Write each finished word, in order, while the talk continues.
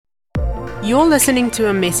You're listening to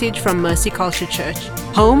a message from Mercy Culture Church,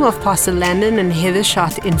 home of Pastor Landon and Heather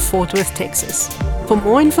Schott in Fort Worth, Texas. For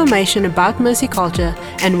more information about Mercy Culture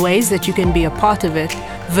and ways that you can be a part of it,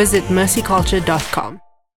 visit mercyculture.com.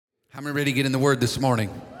 How many ready to get in the Word this morning?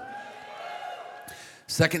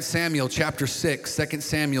 2 Samuel chapter 6, 2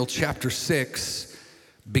 Samuel chapter 6,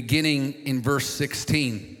 beginning in verse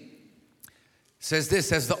 16. Says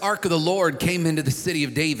this: as the ark of the Lord came into the city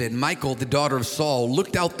of David, Michal, the daughter of Saul,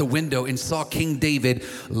 looked out the window and saw King David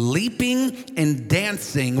leaping and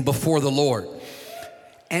dancing before the Lord.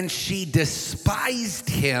 And she despised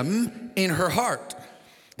him in her heart.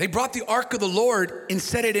 They brought the ark of the Lord and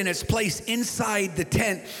set it in its place inside the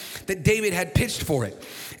tent that David had pitched for it.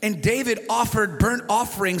 And David offered burnt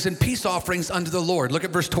offerings and peace offerings unto the Lord. Look at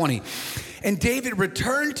verse 20. And David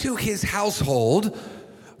returned to his household.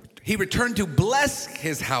 He returned to bless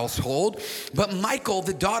his household, but Michal,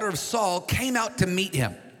 the daughter of Saul, came out to meet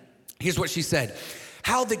him. Here's what she said: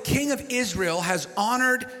 how the king of Israel has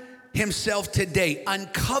honored himself today,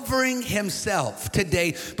 uncovering himself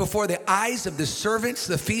today before the eyes of the servants,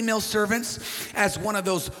 the female servants, as one of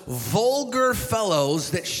those vulgar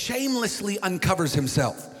fellows that shamelessly uncovers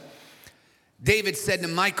himself. David said to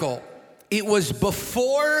Michal, it was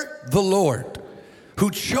before the Lord who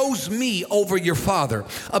chose me over your father.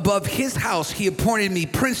 Above his house, he appointed me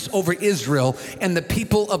prince over Israel and the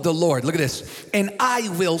people of the Lord. Look at this. And I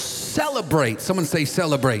will celebrate. Someone say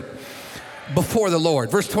celebrate. Before the Lord.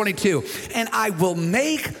 Verse 22. And I will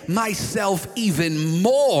make myself even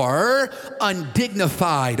more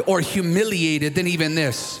undignified or humiliated than even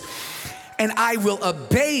this. And I will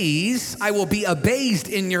be abased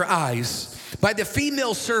in your eyes. By the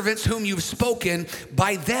female servants whom you've spoken,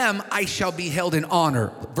 by them I shall be held in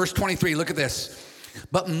honor. Verse 23, look at this.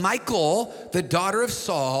 But Michal, the daughter of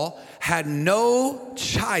Saul, had no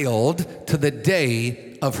child to the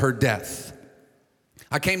day of her death.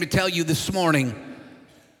 I came to tell you this morning,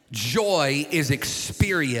 joy is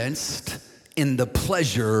experienced in the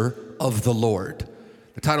pleasure of the Lord.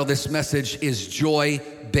 The title of this message is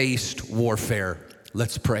Joy-Based Warfare.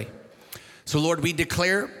 Let's pray. So Lord, we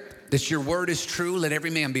declare that your word is true, let every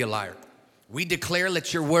man be a liar. We declare,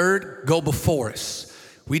 let your word go before us.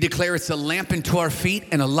 We declare it's a lamp unto our feet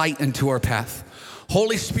and a light unto our path.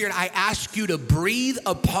 Holy Spirit, I ask you to breathe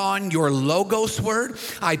upon your Logos word.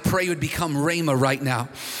 I pray it would become Rhema right now.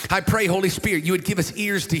 I pray, Holy Spirit, you would give us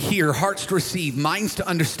ears to hear, hearts to receive, minds to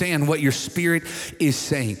understand what your Spirit is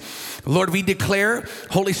saying. Lord, we declare,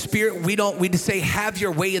 Holy Spirit, we just say, have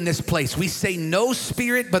your way in this place. We say no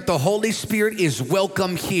spirit, but the Holy Spirit is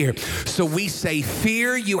welcome here. So we say,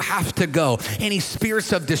 fear, you have to go. Any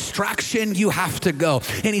spirits of distraction, you have to go.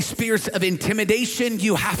 Any spirits of intimidation,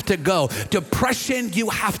 you have to go. Depression, you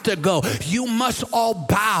have to go. You must all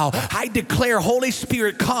bow. I declare, Holy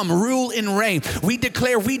Spirit, come, rule and reign. We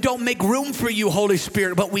declare we don't make room for you, Holy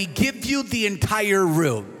Spirit, but we give you the entire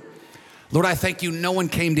room. Lord, I thank you. No one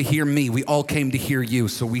came to hear me. We all came to hear you.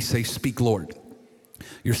 So we say, speak, Lord.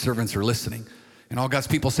 Your servants are listening. And all God's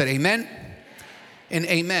people said amen and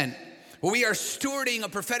amen. Well, we are stewarding a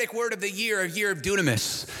prophetic word of the year, a year of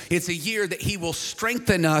dunamis. It's a year that he will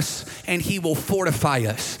strengthen us and he will fortify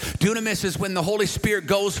us. Dunamis is when the Holy Spirit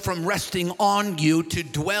goes from resting on you to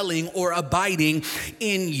dwelling or abiding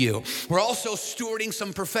in you. We're also stewarding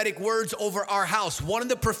some prophetic words over our house. One of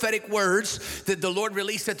the prophetic words that the Lord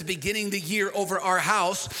released at the beginning of the year over our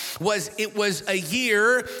house was, it was a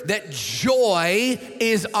year that joy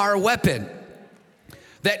is our weapon.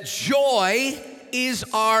 That joy is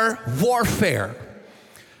our warfare.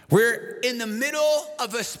 We're in the middle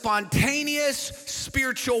of a spontaneous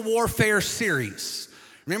spiritual warfare series.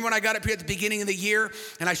 Remember when I got up here at the beginning of the year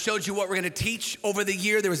and I showed you what we're going to teach over the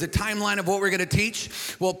year? There was a timeline of what we're going to teach.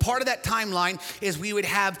 Well, part of that timeline is we would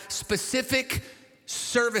have specific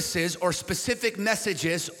services or specific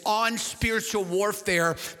messages on spiritual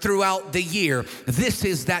warfare throughout the year. This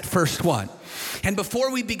is that first one. And before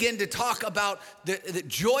we begin to talk about the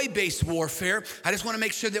joy-based warfare, I just want to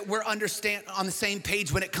make sure that we're on the same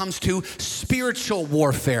page when it comes to spiritual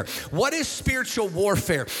warfare. What is spiritual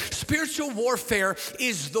warfare? Spiritual warfare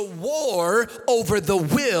is the war over the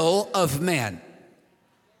will of man.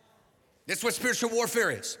 That's what spiritual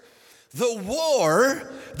warfare is. The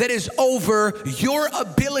war that is over your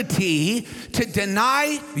ability to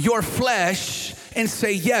deny your flesh and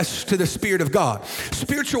say yes to the Spirit of God.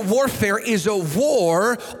 Spiritual warfare is a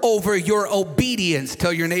war over your obedience.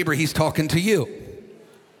 Tell your neighbor he's talking to you.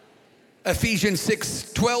 Ephesians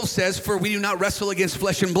 6:12 says, for we do not wrestle against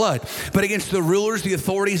flesh and blood, but against the rulers, the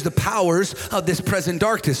authorities, the powers of this present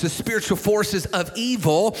darkness, the spiritual forces of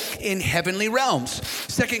evil in heavenly realms.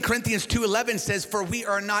 2 Corinthians 2:11 says, for we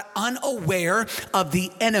are not unaware of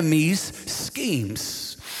the enemy's schemes.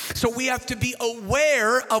 So we have to be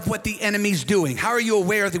aware of what the enemy's doing. How are you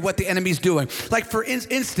aware of what the enemy's doing? Like for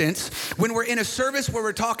instance, when we're in a service where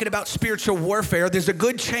we're talking about spiritual warfare, there's a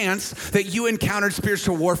good chance that you encountered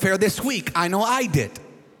spiritual warfare this week. I know I did.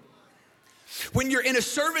 When you're in a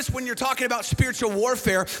service, when you're talking about spiritual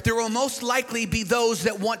warfare, there will most likely be those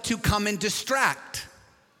that want to come and distract.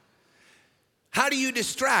 How do you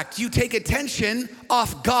distract? You take attention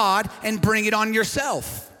off God and bring it on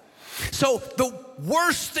yourself. So the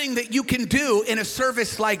worst thing that you can do in a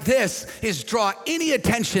service like this is draw any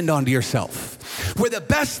attention onto yourself. Where the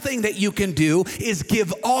best thing that you can do is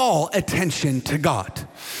give all attention to God.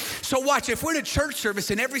 So watch, if we're in a church service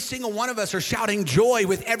and every single one of us are shouting joy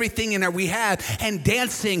with everything that we have and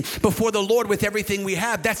dancing before the Lord with everything we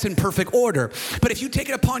have, that's in perfect order. But if you take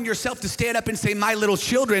it upon yourself to stand up and say, my little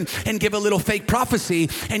children, and give a little fake prophecy,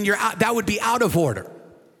 and you're out, that would be out of order.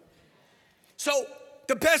 So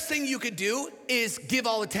the best thing you could do is give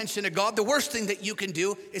all attention to God. The worst thing that you can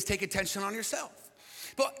do is take attention on yourself.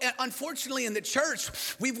 But unfortunately in the church,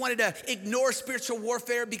 we've wanted to ignore spiritual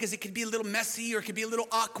warfare because it could be a little messy or it could be a little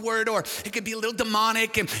awkward or it could be a little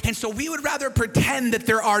demonic. And so we would rather pretend that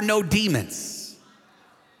there are no demons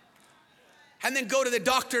and then go to the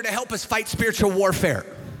doctor to help us fight spiritual warfare.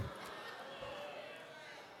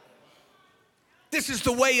 This is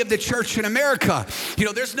the way of the church in America. You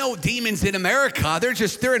know, there's no demons in America.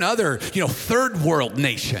 They're in other, third world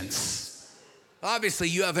nations. Obviously,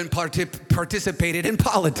 you haven't participated in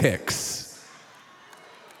politics,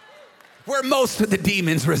 where most of the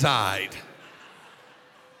demons reside.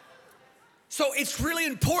 So it's really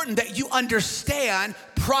important that you understand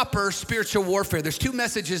proper spiritual warfare. There's two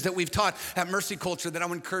messages that we've taught at Mercy Culture that I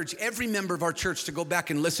would encourage every member of our church to go back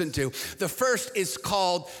and listen to. The first is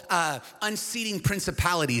called Unseating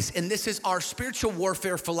Principalities, and this is our spiritual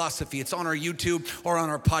warfare philosophy. It's on our YouTube or on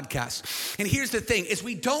our podcast. And here's the thing, is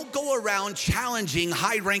we don't go around challenging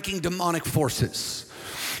high-ranking demonic forces.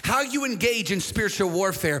 How you engage in spiritual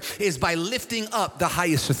warfare is by lifting up the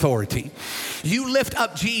highest authority. You lift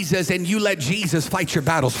up Jesus and you let Jesus fight your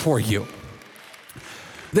battles for you.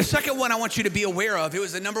 The second one I want you to be aware of, it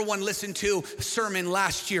was the number one listened to sermon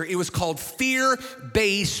last year. It was called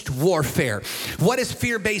Fear-Based Warfare. What is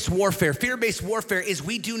fear-based warfare? Fear-based warfare is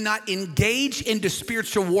we do not engage into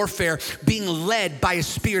spiritual warfare being led by a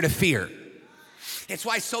spirit of fear. It's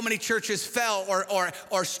why so many churches fell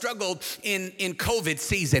or struggled in COVID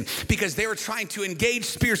season, because they were trying to engage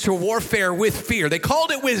spiritual warfare with fear. They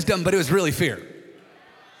called it wisdom, but it was really fear.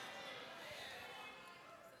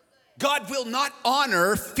 God will not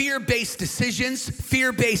honor fear-based decisions,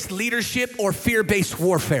 fear-based leadership, or fear-based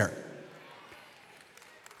warfare.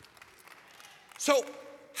 So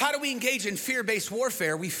how do we engage in fear-based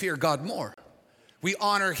warfare? We fear God more. We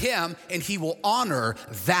honor him, and he will honor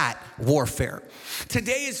that warfare.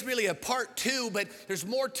 Today is really a part 2, but there's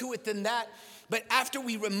more to it than that. But after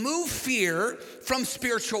we remove fear from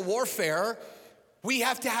spiritual warfare, we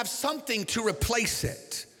have to have something to replace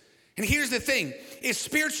it. And here's the thing, is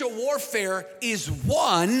spiritual warfare is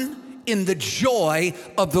won in the joy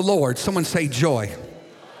of the Lord. Someone say joy.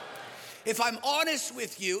 If I'm honest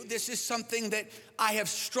with you, this is something that I have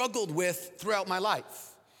struggled with throughout my life,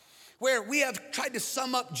 where we have tried to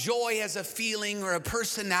sum up joy as a feeling or a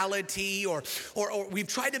personality, or we've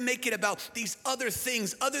tried to make it about these other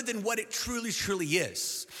things other than what it truly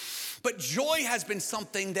is. But joy has been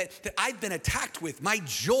something that I've been attacked with. My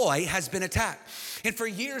joy has been attacked. And for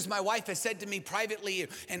years, my wife has said to me privately,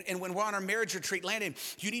 and when we're on our marriage retreat, Landon,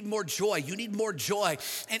 you need more joy. You need more joy.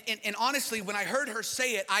 And honestly, when I heard her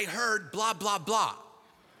say it, I heard blah, blah, blah.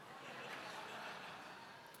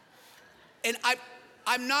 And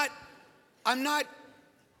I'm not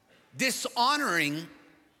dishonoring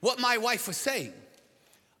what my wife was saying.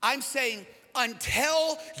 I'm saying,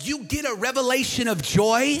 until you get a revelation of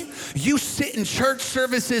joy, you sit in church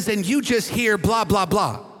services and you just hear blah, blah,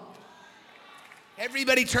 blah.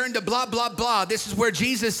 Everybody turn to blah, blah, blah. This is where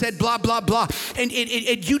Jesus said blah, blah, blah. And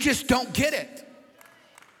you just don't get it.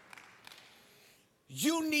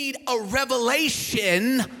 You need a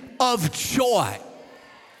revelation of joy.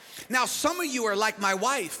 Now, some of you are like my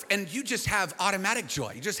wife, and you just have automatic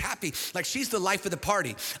joy. You're just happy, like she's the life of the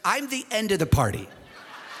party. I'm the end of the party.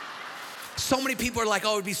 So many people are like,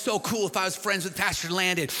 oh, it'd be so cool if I was friends with Pastor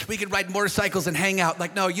Landon. We could ride motorcycles and hang out.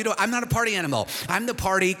 Like, no, I'm not a party animal. I'm the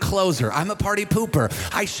party closer. I'm a party pooper.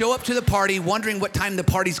 I show up to the party wondering what time the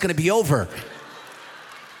party's gonna be over.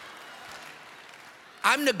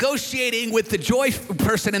 I'm negotiating with the joy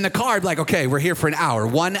person in the car. I'm like, okay, we're here for an hour,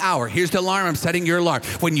 1 hour. Here's the alarm, I'm setting your alarm.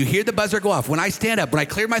 When you hear the buzzer go off, when I stand up, when I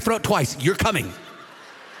clear my throat twice, you're coming.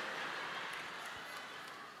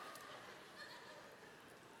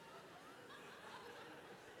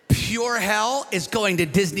 Pure hell is going to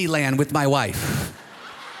Disneyland with my wife.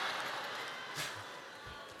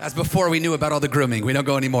 That's before we knew about all the grooming. We don't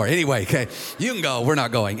go anymore. Anyway, okay, you can go, we're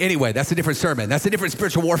not going. Anyway, that's a different sermon. That's a different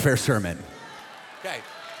spiritual warfare sermon. Okay.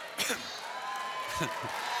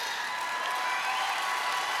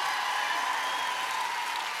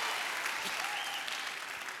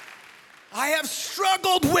 I have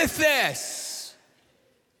struggled with this.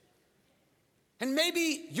 And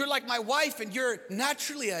maybe you're like my wife and you're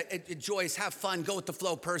naturally a joyous, have fun, go with the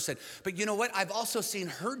flow person. But you know what? I've also seen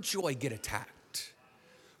her joy get attacked,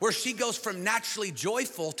 where she goes from naturally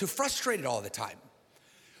joyful to frustrated all the time.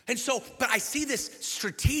 And so, but I see this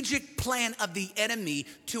strategic plan of the enemy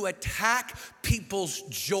to attack people's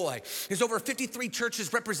joy. There's over 53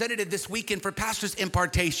 churches represented this weekend for Pastors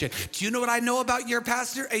Impartation. Do you know what I know about you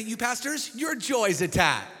pastors? Your joy's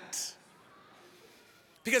attacked.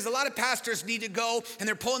 Because a lot of pastors need to go and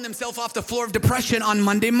they're pulling themselves off the floor of depression on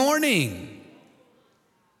Monday morning.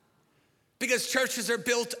 Because churches are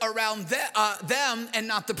built around them and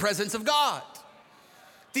not the presence of God.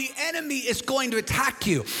 The enemy is going to attack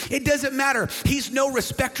you. It doesn't matter. He's no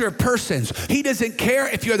respecter of persons. He doesn't care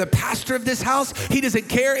if you're the pastor of this house. He doesn't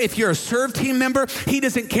care if you're a serve team member. He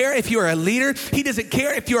doesn't care if you're a leader. He doesn't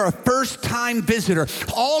care if you're a first-time visitor.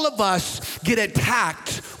 All of us get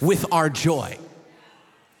attacked with our joy.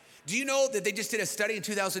 Do you know that they just did a study in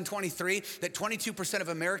 2023 that 22% of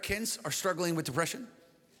Americans are struggling with depression?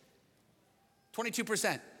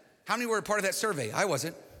 22%. How many were a part of that survey? I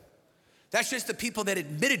wasn't. That's just the people that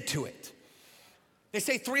admitted to it. They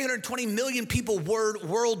say 320 million people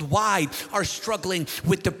worldwide are struggling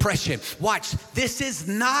with depression. Watch, this is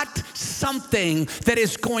not something that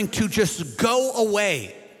is going to just go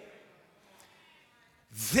away.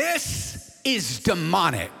 This is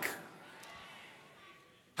demonic.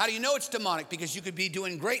 How do you know it's demonic? Because you could be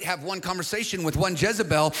doing great, have one conversation with one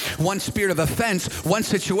Jezebel, one spirit of offense, one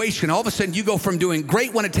situation. All of a sudden you go from doing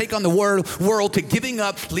great, want to take on the world, to giving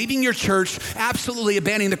up, leaving your church, absolutely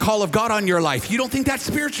abandoning the call of God on your life. You don't think that's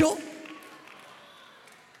spiritual?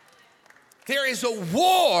 There is a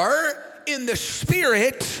war in the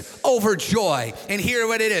spirit over joy. And here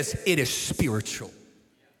what it is. It is spiritual.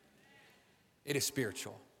 It is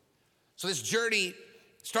spiritual. So this journey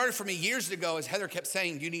started for me years ago as Heather kept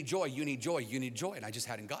saying, you need joy, you need joy, you need joy. And I just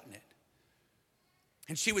hadn't gotten it.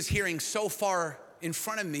 And she was hearing so far in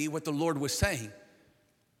front of me what the Lord was saying.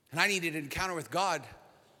 And I needed an encounter with God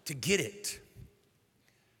to get it.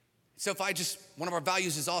 So one of our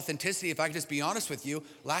values is authenticity. If I could just be honest with you,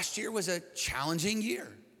 last year was a challenging year.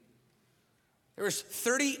 There was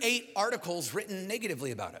 38 articles written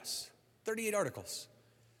negatively about us. 38 articles.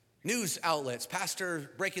 News outlets,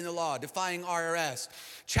 pastor breaking the law, defying IRS,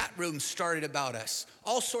 chat rooms started about us,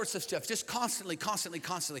 all sorts of stuff, just constantly.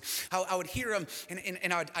 I would hear them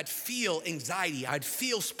and I'd feel anxiety. I'd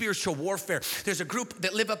feel spiritual warfare. There's a group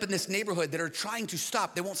that live up in this neighborhood that are trying to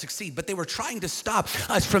stop. They won't succeed, but they were trying to stop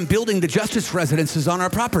us from building the justice residences on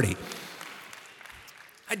our property.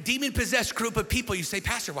 A demon-possessed group of people. You say,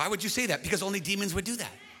 Pastor, why would you say that? Because only demons would do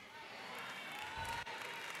that.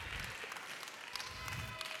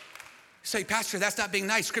 Say, Pastor, that's not being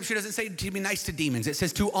nice. Scripture doesn't say to be nice to demons. It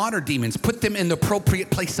says to honor demons, put them in the appropriate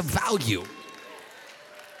place of value.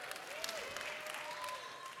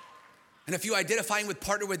 And if you identifying with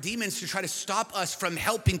partner with demons to try to stop us from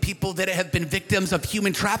helping people that have been victims of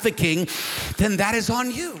human trafficking, then that is on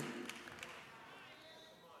you.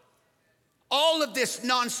 All of this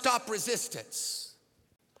nonstop resistance.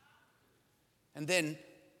 And then,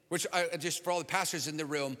 which just for all the pastors in the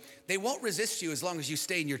room, they won't resist you as long as you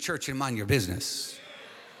stay in your church and mind your business.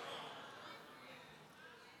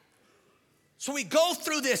 So we go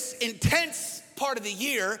through this intense part of the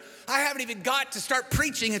year. I haven't even got to start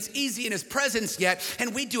preaching. It's easy in his presence yet.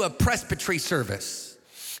 And we do a presbytery service.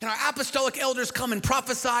 And our apostolic elders come and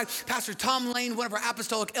prophesy. Pastor Tom Lane, one of our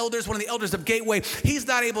apostolic elders, one of the elders of Gateway, he's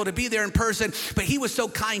not able to be there in person, but he was so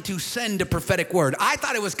kind to send a prophetic word. I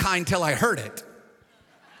thought it was kind till I heard it.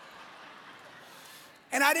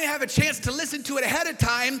 And I didn't have a chance to listen to it ahead of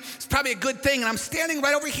time. It's probably a good thing. And I'm standing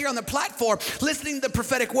right over here on the platform listening to the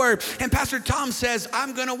prophetic word. And Pastor Tom says,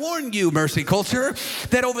 I'm going to warn you, Mercy Culture,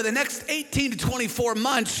 that over the next 18 to 24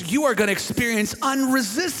 months, you are going to experience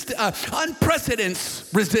unprecedented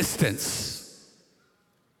resistance.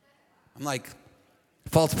 I'm like,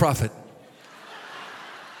 false prophet.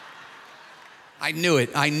 I knew it.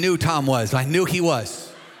 I knew Tom was. I knew he was.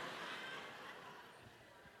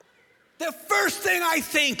 The first thing I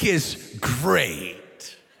think is, great.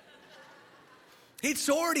 It's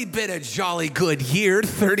already been a jolly good year,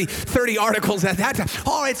 30 articles at that time.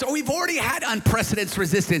 All right, so we've already had unprecedented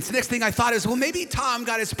resistance. The next thing I thought is, well, maybe Tom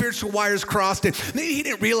got his spiritual wires crossed, and maybe he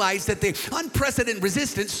didn't realize that the unprecedented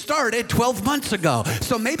resistance started 12 months ago.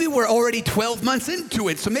 So maybe we're already 12 months into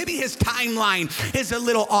it. So maybe his timeline is a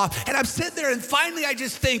little off. And I'm sitting there, and finally I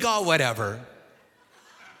just think, oh, whatever.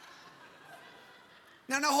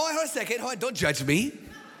 Now, hold on a second. Hold on, don't judge me.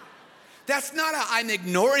 That's not I'm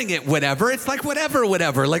ignoring it, whatever. It's like, whatever.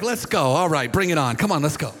 Like, let's go. All right, bring it on. Come on,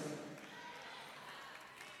 let's go.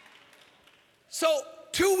 So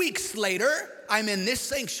 2 weeks later, I'm in this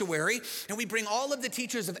sanctuary, and we bring all of the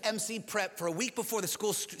teachers of MC Prep for a week before the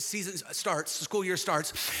school year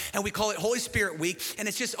starts, and we call it Holy Spirit Week, and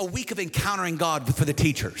it's just a week of encountering God for the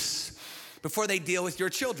teachers before they deal with your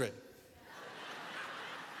children.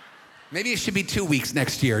 Maybe it should be 2 weeks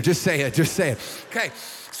next year. Just say it. Okay.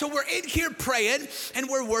 So we're in here praying and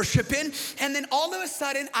we're worshiping, and then all of a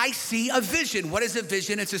sudden I see a vision. What is a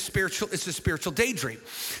vision? It's a spiritual daydream.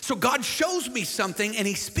 So God shows me something and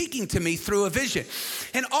he's speaking to me through a vision.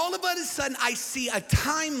 And all of a sudden I see a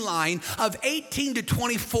timeline of 18 to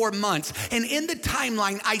 24 months. And in the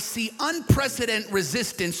timeline I see unprecedented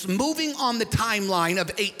resistance moving on the timeline of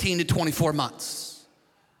 18 to 24 months.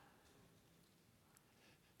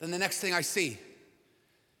 Then the next thing I see,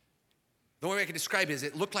 the only way I can describe it is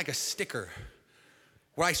it looked like a sticker,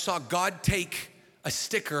 where I saw God take a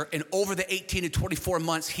sticker, and over the 18 to 24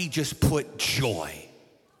 months, he just put joy.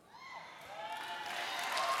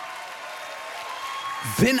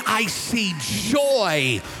 Then I see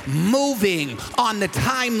joy moving on the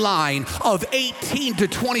timeline of 18 to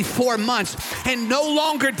 24 months. And no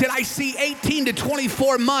longer did I see 18 to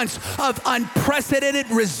 24 months of unprecedented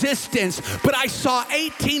resistance, but I saw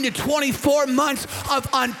 18 to 24 months of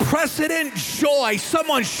unprecedented joy.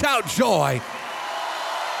 Someone shout joy.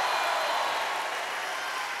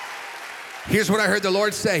 Here's what I heard the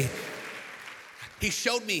Lord say. He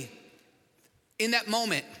showed me in that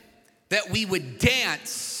moment that we would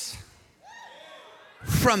dance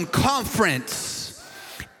from conference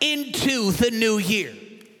into the new year.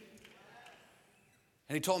 And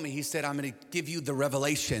he told me, he said, I'm going to give you the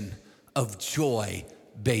revelation of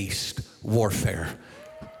joy-based warfare.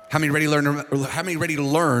 How many ready to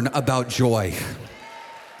learn about joy?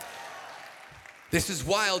 This is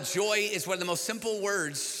wild. Joy is one of the most simple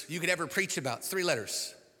words you could ever preach about. It's 3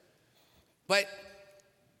 letters. But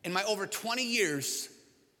in my over 20 years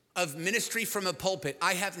of ministry from a pulpit,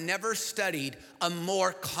 I have never studied a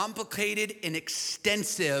more complicated and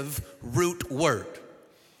extensive root word.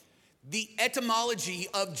 The etymology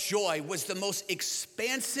of joy was the most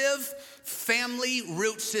expansive family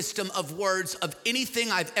root system of words of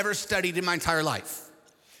anything I've ever studied in my entire life.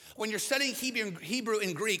 When you're studying Hebrew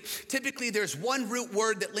and Greek, typically there's one root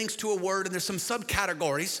word that links to a word, and there's some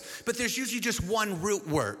subcategories, but there's usually just one root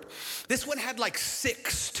word. This one had like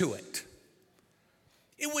 6 to it.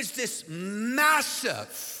 It was this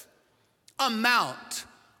massive amount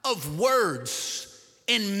of words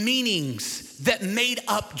and meanings that made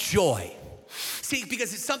up joy. See,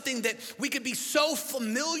 because it's something that we could be so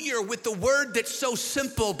familiar with the word that's so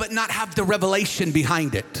simple, but not have the revelation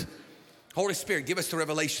behind it. Holy Spirit, give us the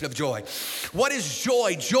revelation of joy. What is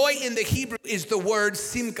joy? Joy in the Hebrew is the word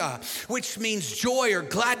simcha, which means joy or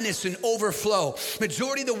gladness and overflow.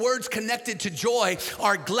 Majority of the words connected to joy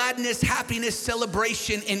are gladness, happiness,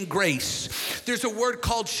 celebration, and grace. There's a word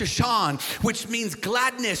called shashan, which means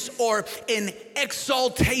gladness or an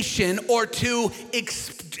exaltation, or to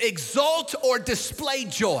exalt or display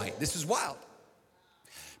joy. This is wild.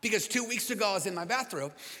 Because 2 weeks ago I was in my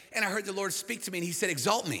bathrobe and I heard the Lord speak to me, and he said,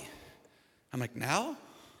 exalt me. I'm like, now?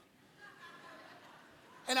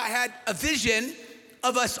 And I had a vision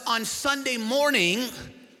of us on Sunday morning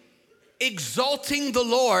exalting the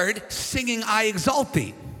Lord, singing I Exalt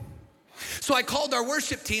Thee. So I called our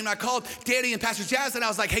worship team, and I called Danny and Pastor Jazz, and I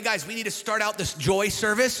was like, hey guys, we need to start out this joy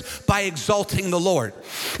service by exalting the Lord.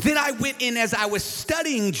 Then I went in, as I was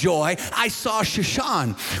studying joy, I saw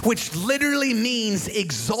Shoshan, which literally means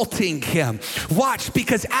exalting him. Watch,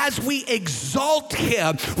 because as we exalt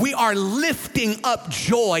him, we are lifting up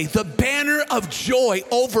joy, the banner of joy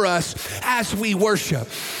over us as we worship.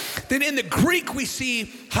 Then in the Greek, we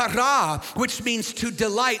see hara, which means to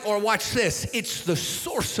delight, or watch this, it's the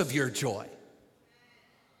source of your joy.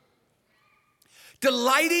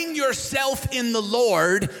 Delighting yourself in the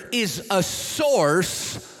Lord is a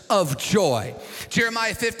source of joy.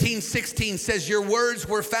 Jeremiah 15:16 says, your words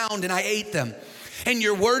were found and I ate them, and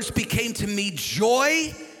your words became to me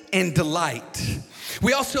joy and delight.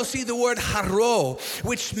 We also see the word haro,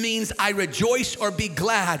 which means I rejoice or be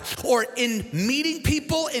glad, or in meeting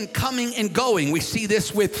people and coming and going. We see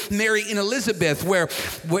this with Mary and Elizabeth,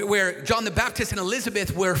 where John the Baptist and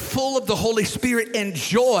Elizabeth were full of the Holy Spirit and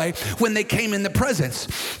joy when they came in the presence.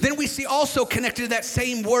 Then we see also connected to that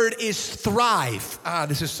same word is thrive.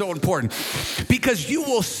 This is so important, because you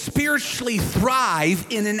will spiritually thrive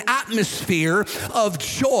in an atmosphere of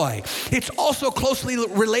joy. It's also closely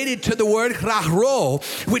related to the word rahro,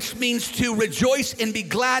 which means to rejoice and be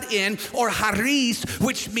glad in, or haris,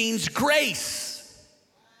 which means grace.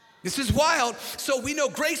 This is wild. So we know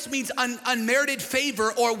grace means unmerited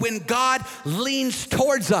favor, or when God leans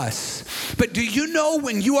towards us. But do you know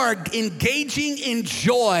when you are engaging in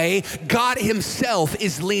joy, God himself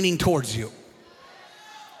is leaning towards you?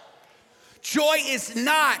 Joy is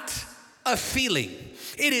not a feeling.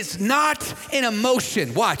 It is not an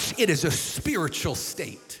emotion. Watch, it is a spiritual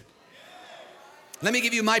state. Let me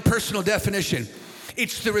give you my personal definition.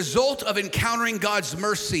 It's the result of encountering God's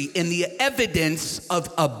mercy and the evidence of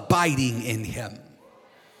abiding in him.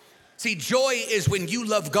 See, joy is when you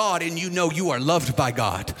love God and you know you are loved by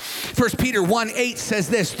God. 1 Peter 1:8 says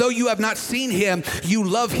this, though you have not seen him, you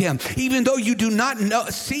love him. Even though you do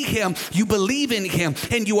not see him, you believe in him,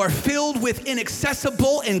 and you are filled with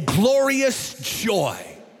inaccessible and glorious joy.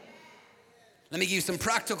 Let me give you some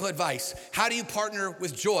practical advice. How do you partner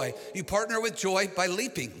with joy? You partner with joy by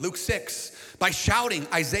leaping, Luke 6, by shouting,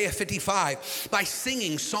 Isaiah 55, by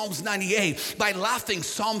singing, Psalms 98, by laughing,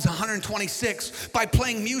 Psalms 126, by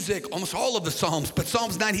playing music, almost all of the Psalms, but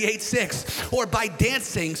Psalms 98:6, or by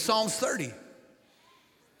dancing, Psalms 30.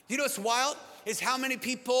 You know what's wild is how many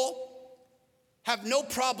people have no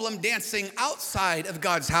problem dancing outside of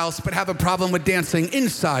God's house, but have a problem with dancing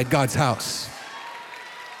inside God's house.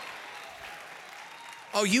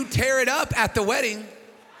 Oh, you tear it up at the wedding.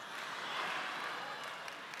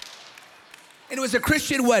 And it was a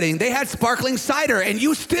Christian wedding. They had sparkling cider and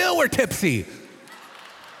you still were tipsy.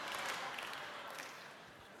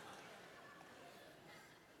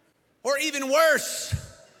 Or even worse,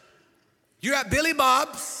 you're at Billy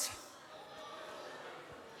Bob's.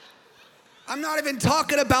 I'm not even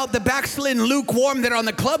talking about the backslidden lukewarm that are on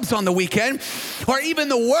the clubs on the weekend. Or even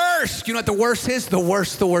the worst. You know what the worst is? The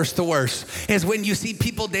worst is when you see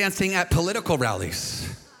people dancing at political rallies.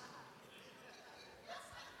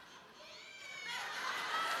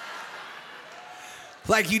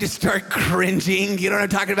 Like you just start cringing. You know what I'm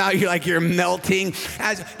talking about? You're melting.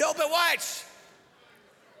 No, but watch.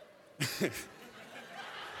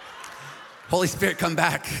 Holy Spirit, come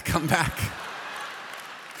back.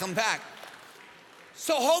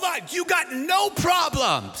 So hold on, you got no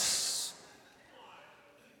problems.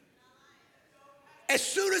 As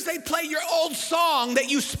soon as they play your old song that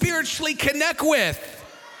you spiritually connect with.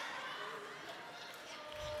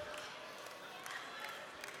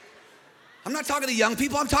 I'm not talking to young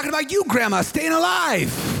people, I'm talking about you, Grandma, staying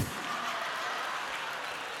alive.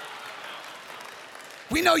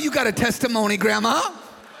 We know you got a testimony, Grandma.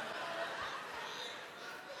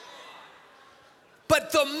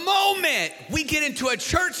 But the moment we get into a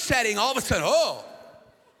church setting, all of a sudden,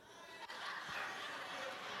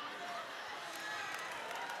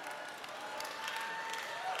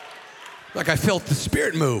 like I felt the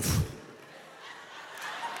Spirit move.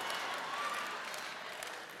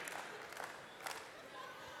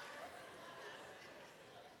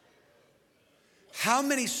 How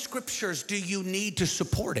many scriptures do you need to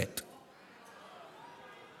support it?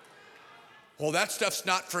 Well, that stuff's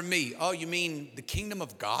not for me. Oh, you mean the kingdom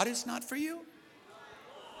of God is not for you?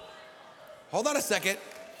 Hold on a second.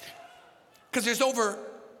 Because there's over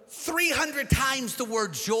 300 times the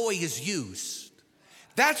word joy is used.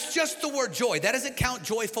 That's just the word joy. That doesn't count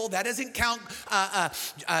joyful. That doesn't count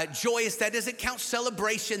joyous. That doesn't count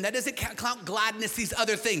celebration. That doesn't count gladness, these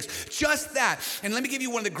other things. Just that. And let me give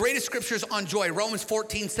you one of the greatest scriptures on joy. Romans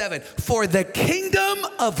 14:7. For the kingdom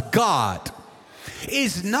of God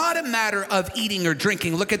is not a matter of eating or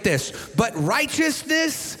drinking. Look at this. But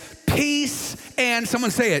righteousness, peace, and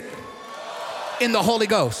someone say it, in the Holy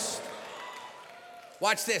Ghost.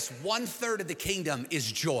 Watch this. 1/3 of the kingdom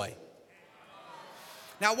is joy.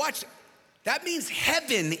 Now watch. That means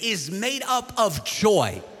heaven is made up of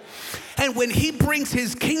joy. And when he brings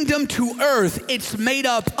his kingdom to earth, it's made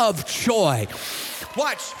up of joy.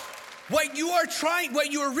 Watch. What you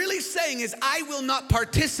are really saying is, I will not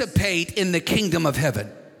participate in the kingdom of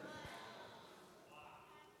heaven.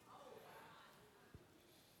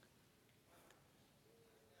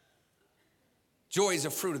 Joy is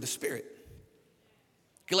a fruit of the Spirit.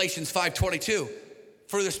 Galatians 5:22.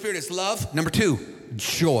 Fruit of the Spirit is love. Number 2,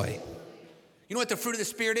 joy. You know what the fruit of the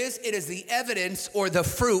Spirit is? It is the evidence or the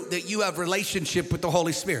fruit that you have relationship with the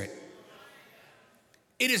Holy Spirit.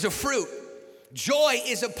 It is a fruit. Joy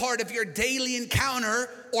is a part of your daily encounter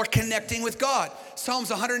or connecting with God. Psalms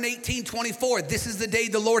 118:24. This is the day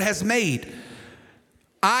the Lord has made.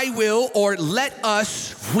 I will, or let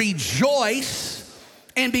us rejoice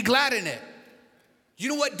and be glad in it. You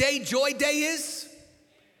know what day Joy Day is?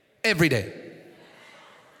 Every day.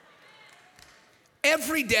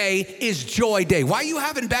 Every day is Joy Day. Why are you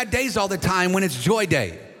having bad days all the time when it's Joy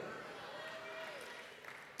Day?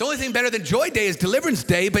 The only thing better than Joy Day is Deliverance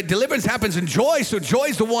Day, but deliverance happens in joy, so joy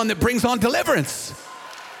is the one that brings on deliverance.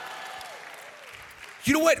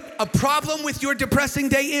 You know what a problem with your depressing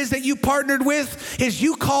day is that you partnered with? Is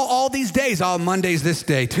you call all these days, oh, Monday's this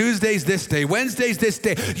day, Tuesday's this day, Wednesday's this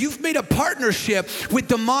day. You've made a partnership with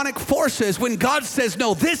demonic forces when God says,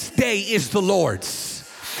 no, this day is the Lord's.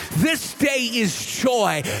 This day is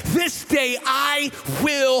joy. This day I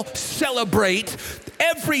will celebrate.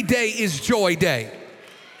 Every day is Joy Day.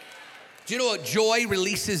 Do you know what joy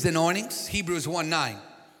releases anointings? Hebrews 1:9.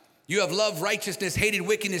 You have loved righteousness, hated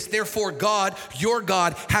wickedness. Therefore, God, your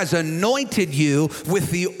God, has anointed you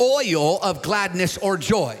with the oil of gladness or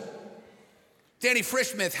joy. Danny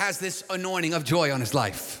Frischmuth has this anointing of joy on his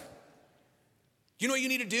life. You know what you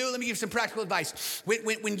need to do? Let me give you some practical advice.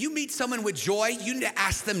 When you meet someone with joy, you need to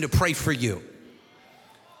ask them to pray for you.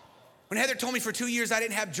 When Heather told me for 2 years I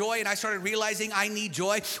didn't have joy and I started realizing I need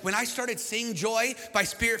joy, when I started seeing joy by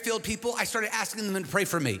Spirit-filled people, I started asking them to pray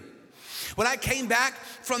for me. When I came back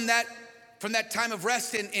from that time of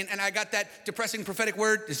rest and I got that depressing prophetic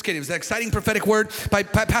word, just kidding, it was that exciting prophetic word by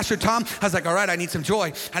Pastor Tom, I was like, all right, I need some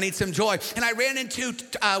joy. I need some joy. And I ran into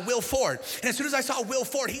Will Ford. And as soon as I saw Will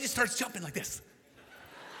Ford, he just starts jumping like this.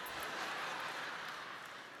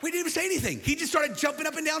 We didn't even say anything. He just started jumping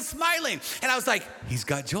up and down, smiling. And I was like, he's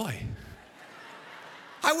got joy.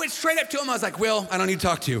 I went straight up to him. I was like, Will, I don't need to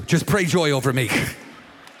talk to you. Just pray joy over me.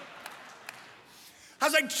 I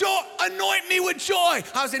was like, joy, anoint me with joy.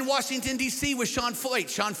 I was in Washington, D.C. with Sean Foyt.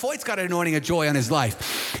 Sean Foyt's got an anointing of joy on his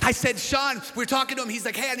life. I said, Sean, we were talking to him. He's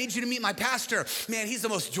like, hey, I need you to meet my pastor. Man, he's the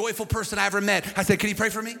most joyful person I ever met. I said, can you pray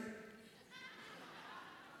for me?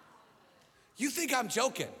 You think I'm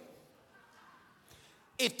joking?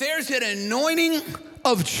 If there's an anointing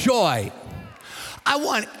of joy, I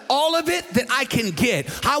want all of it that I can get.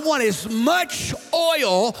 I want as much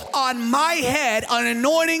oil on my head, an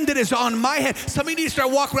anointing that is on my head. Some of you need to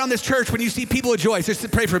start walking around this church when you see people with joy.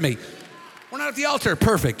 Just pray for me. We're not at the altar.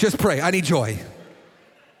 Perfect. Just pray. I need joy.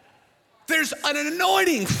 There's an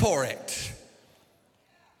anointing for it.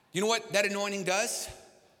 You know what that anointing does?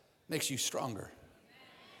 Makes you stronger.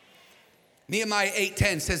 Nehemiah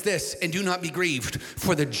 8:10 says this, and do not be grieved,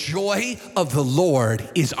 for the joy of the Lord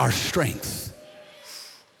is our strength.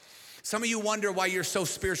 Some of you wonder why you're so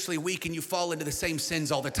spiritually weak and you fall into the same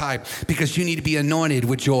sins all the time, because you need to be anointed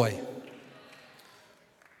with joy.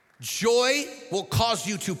 Joy will cause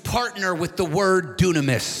you to partner with the word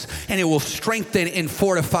dunamis, and it will strengthen and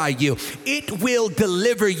fortify you. It will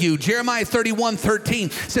deliver you. Jeremiah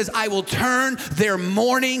 31:13 says, I will turn their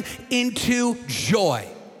mourning into joy.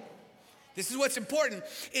 This is what's important,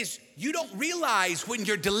 is you don't realize when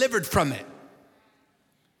you're delivered from it.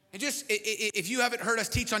 And just, if you haven't heard us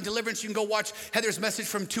teach on deliverance, you can go watch Heather's message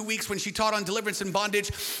from 2 weeks when she taught on deliverance and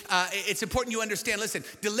bondage. It's important you understand, listen,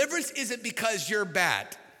 deliverance isn't because you're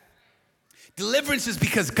bad. Deliverance is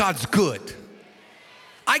because God's good.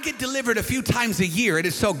 I get delivered a few times a year. It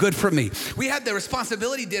is so good for me. We had the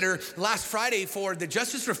responsibility dinner last Friday for the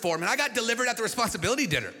justice reform, and I got delivered at the responsibility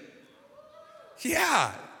dinner.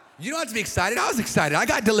 Yeah. You don't have to be excited. I was excited. I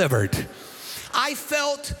got delivered. I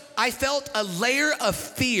felt a layer of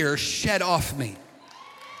fear shed off me.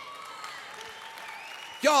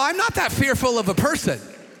 Y'all, I'm not that fearful of a person.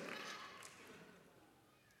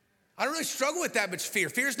 I don't really struggle with that much fear.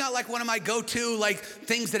 Fear is not like one of my go-to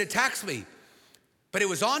things that attacks me. But it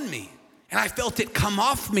was on me. And I felt it come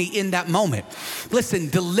off me in that moment. Listen,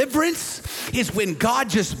 deliverance is when God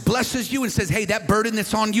just blesses you and says, hey, that burden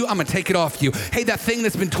that's on you, I'm gonna take it off you. Hey, that thing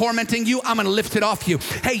that's been tormenting you, I'm gonna lift it off you.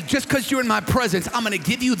 Hey, just because you're in my presence, I'm gonna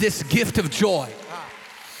give you this gift of joy.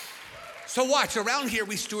 So watch, around here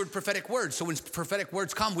we steward prophetic words. So when prophetic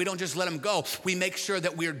words come, we don't just let them go. We make sure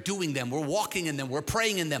that we're doing them. We're walking in them. We're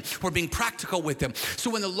praying in them. We're being practical with them. So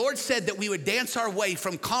when the Lord said that we would dance our way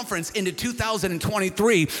from conference into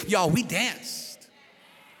 2023, y'all, we danced.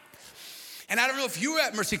 And I don't know if you were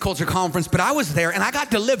at Mercy Culture Conference, but I was there and I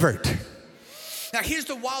got delivered. Now here's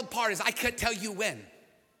the wild part is I can't tell you when.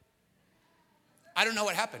 I don't know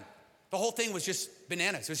what happened. The whole thing was just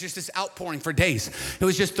bananas. It was just this outpouring for days. It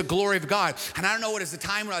was just the glory of God. And I don't know what is the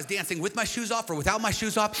time when I was dancing with my shoes off or without my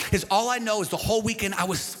shoes off. Is all I know is the whole weekend I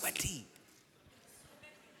was sweaty.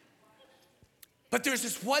 But there's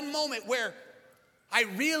this one moment where I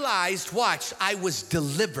realized, watch, I was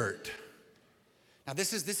delivered. Now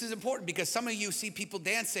this is important because some of you see people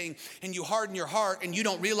dancing and you harden your heart and you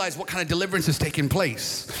don't realize what kind of deliverance is taking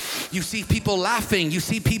place. You see people laughing, you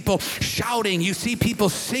see people shouting, you see people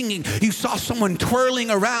singing, you saw someone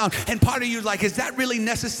twirling around, and part of you is like, is that really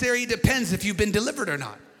necessary? It depends if you've been delivered or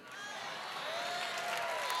not.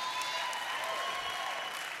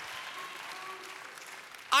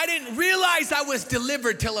 I didn't realize I was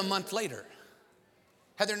delivered till a month later.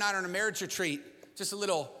 Heather and I are on a marriage retreat, just a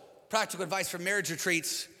little practical advice for marriage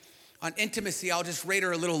retreats. On intimacy, I'll just rate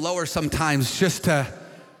her a little lower sometimes just to...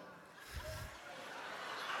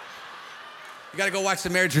 You gotta go watch the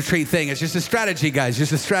marriage retreat thing. It's just a strategy, guys,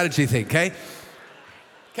 just a strategy thing, okay?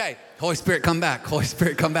 Okay, Holy Spirit, come back. Holy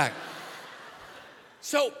Spirit, come back.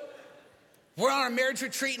 So, we're on a marriage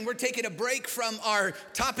retreat and we're taking a break from our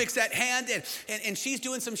topics at hand, and she's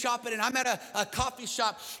doing some shopping and I'm at a coffee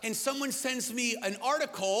shop and someone sends me an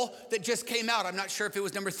article that just came out. I'm not sure if it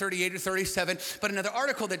was number 38 or 37, but another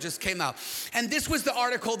article that just came out. And this was the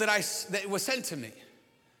article that was sent to me.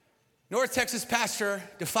 North Texas pastor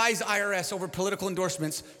defies IRS over political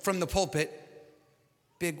endorsements from the pulpit.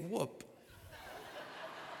 Big whoop.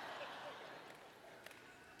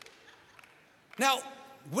 Now,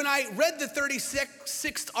 when I read the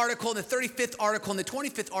 36th article, and the 35th article, and the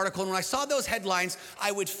 25th article, and when I saw those headlines,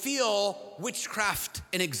 I would feel witchcraft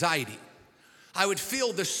and anxiety. I would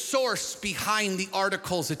feel the source behind the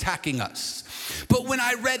articles attacking us. But when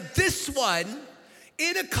I read this one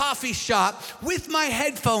in a coffee shop with my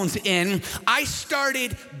headphones in, I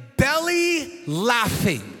started belly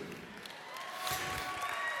laughing.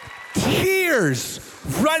 Tears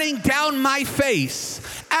running down my face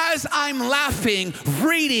as I'm laughing,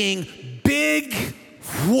 reading Big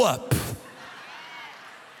Whoop.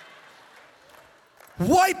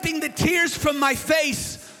 Wiping the tears from my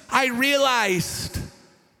face, I realized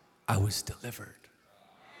I was delivered.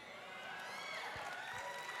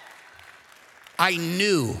 I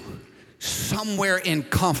knew somewhere in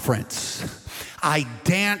conference, I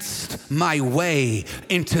danced my way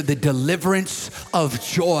into the deliverance of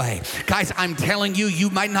joy. Guys, I'm telling you, you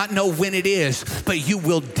might not know when it is, but you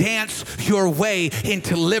will dance your way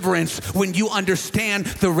into deliverance when you understand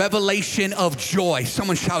the revelation of joy.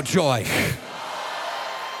 Someone shout joy.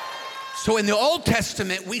 So in the Old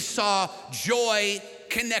Testament, we saw joy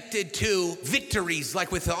connected to victories,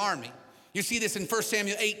 like with the army. You see this in 1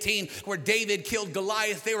 Samuel 18 where David killed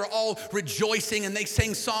Goliath. They were all rejoicing and they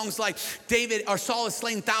sang songs like Saul has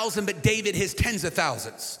slain 1,000, but David his tens of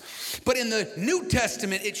thousands. But in the New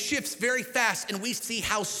Testament, it shifts very fast and we see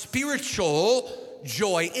how spiritual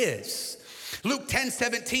joy is. Luke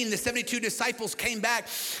 10:17, the 72 disciples came back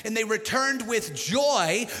and they returned with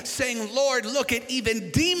joy saying, Lord, look, at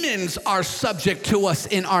even demons are subject to us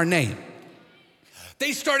in our name.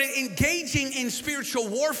 They started engaging in spiritual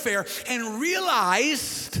warfare and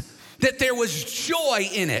realized that there was joy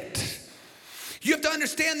in it. You have to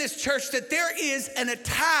understand this, church, that there is an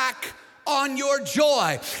attack on your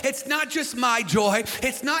joy. It's not just my joy.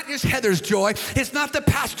 It's not just Heather's joy. It's not the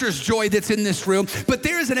pastor's joy that's in this room, but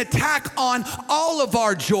there is an attack on all of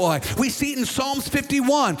our joy. We see it in Psalms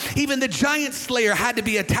 51. Even the giant slayer had to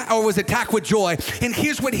be was attacked with joy. And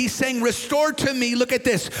here's what he's saying, restore to me, look at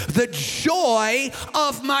this, the joy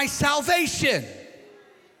of my salvation.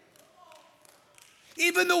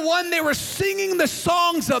 Even the one they were singing the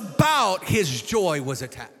songs about, his joy was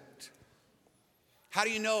attacked. How do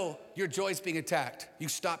you know your joy is being attacked? You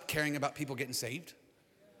stop caring about people getting saved.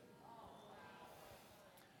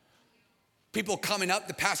 People coming up,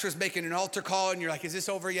 the pastor's making an altar call, and you're like, is this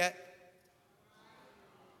over yet?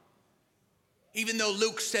 Even though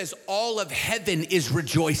Luke says all of heaven is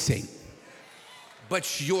rejoicing,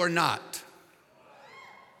 but you're not.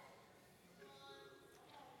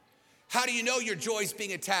 How do you know your joy is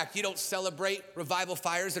being attacked? You don't celebrate revival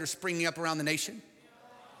fires that are springing up around the nation.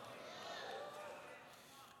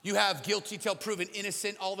 You have guilty till proven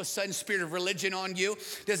innocent, all of a sudden spirit of religion on you.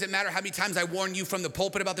 Doesn't matter how many times I warn you from the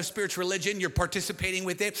pulpit about the spiritual religion, you're participating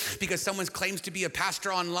with it because someone claims to be a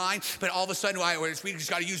pastor online, but all of a sudden we just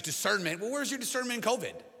got to use discernment. Well, where's your discernment in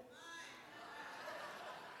COVID?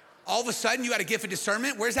 All of a sudden you got a gift of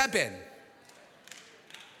discernment? Where's that been?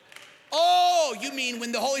 Oh, you mean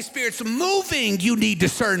when the Holy Spirit's moving, you need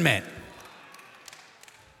discernment.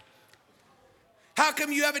 How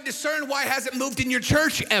come you haven't discerned why it hasn't moved in your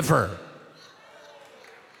church ever?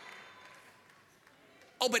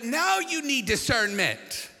 Oh, but now you need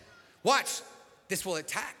discernment. Watch, this will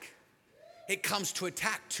attack. It comes to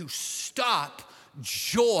attack to stop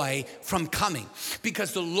joy from coming,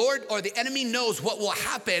 because the Lord or the enemy knows what will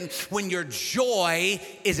happen when your joy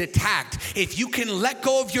is attacked. If you can let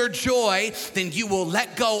go of your joy, then you will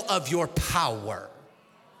let go of your power.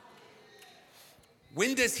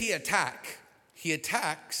 When does he attack? He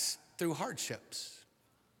attacks through hardships.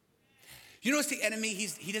 You notice the enemy,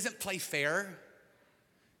 he doesn't play fair.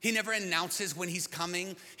 He never announces when he's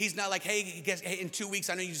coming. He's not like, hey, in 2 weeks,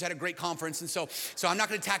 I know you just had a great conference, and so I'm not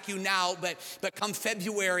gonna attack you now, but come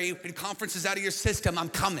February, when conference is out of your system, I'm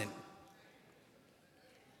coming.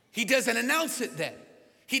 He doesn't announce it then.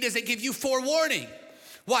 He doesn't give you forewarning.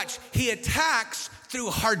 Watch, he attacks through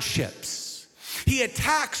hardships. He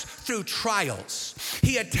attacks through trials.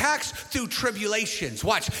 He attacks through tribulations.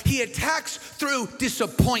 Watch, he attacks through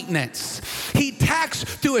disappointments. He attacks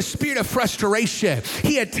through a spirit of frustration.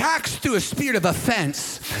 He attacks through a spirit of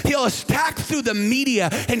offense. He'll attack through the media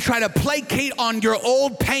and try to placate on your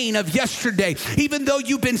old pain of yesterday. Even though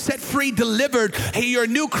you've been set free, delivered, hey, you're a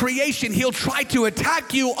new creation, he'll try to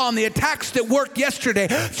attack you on the attacks that worked yesterday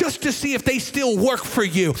just to see if they still work for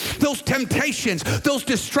you. Those temptations, those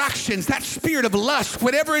distractions, that spirit of lust,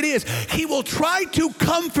 whatever it is, he will try to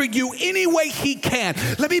come for you any way he can.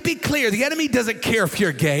 Let me be clear, the enemy doesn't care if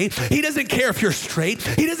you're gay. He doesn't care if you're straight.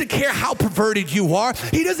 He doesn't care how perverted you are.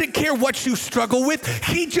 He doesn't care what you struggle with.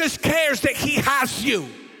 He just cares that he has you.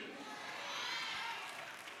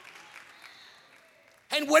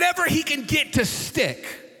 And whatever he can get to stick.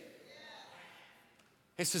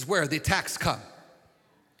 This is where the attacks come.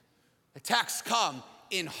 Attacks come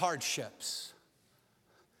in hardships.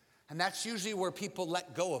 And that's usually where people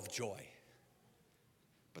let go of joy.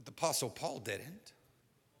 But the Apostle Paul didn't.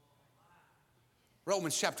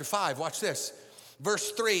 Romans chapter 5, watch this.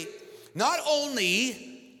 Verse 3, not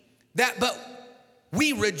only that, but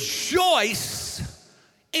we rejoice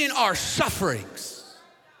in our sufferings.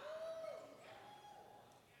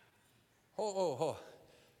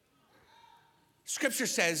 Scripture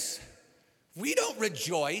says we don't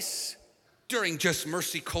rejoice during just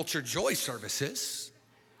Mercy Culture Joy services.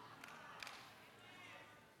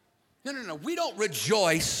 No. We don't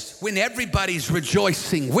rejoice when everybody's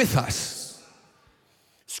rejoicing with us.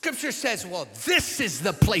 Scripture says, well, this is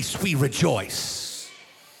the place we rejoice.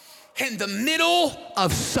 In the middle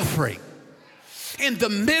of suffering, in the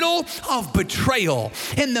middle of betrayal,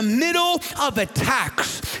 in the middle of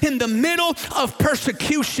attacks, in the middle of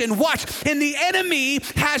persecution. Watch, and the enemy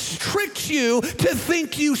has tricked you to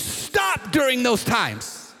think you stop during those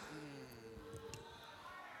times.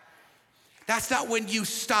 That's not when you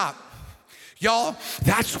stop. Y'all,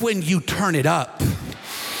 that's when you turn it up.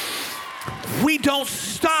 We don't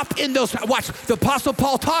stop in those. Watch, the Apostle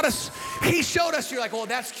Paul taught us. He showed us. You're like, well,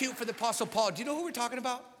 that's cute for the Apostle Paul. Do you know who we're talking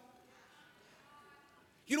about?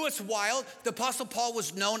 You know what's wild? The Apostle Paul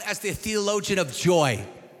was known as the theologian of joy.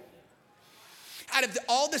 Out of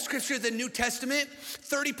all the scriptures of the New Testament,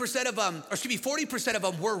 40% of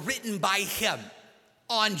them were written by him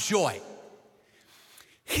on joy.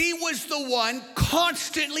 He was the one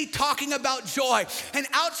constantly talking about joy. And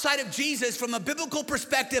outside of Jesus, from a biblical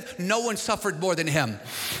perspective, no one suffered more than him.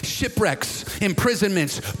 Shipwrecks,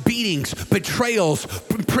 imprisonments, beatings, betrayals,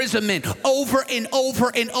 imprisonment, over and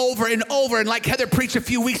over and over and over. And like Heather preached a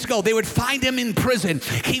few weeks ago, they would find him in prison.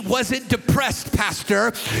 He wasn't depressed,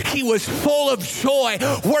 Pastor. He was full of joy,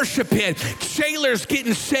 worshiping, jailers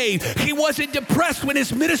getting saved. He wasn't depressed when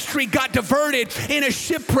his ministry got diverted in a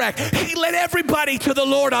shipwreck. He led everybody to the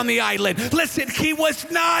Lord on the island. Listen, he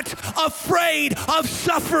was not afraid of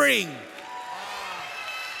suffering.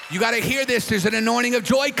 You got to hear this. There's an anointing of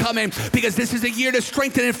joy coming because this is a year to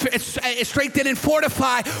strengthen and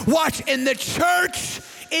fortify. Watch, and the church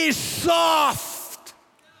is soft.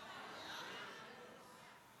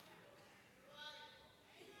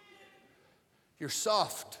 You're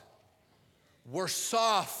soft. We're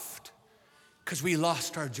soft because we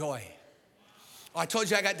lost our joy. Oh, I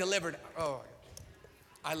told you I got delivered. Oh,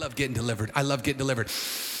 I love getting delivered. I love getting delivered.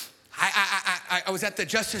 I was at the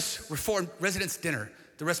Justice Reform Residence Dinner,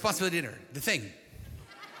 the responsibility dinner, the thing.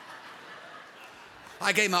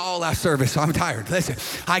 I gave my all last service, so I'm tired. Listen,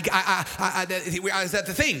 I was at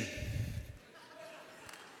the thing.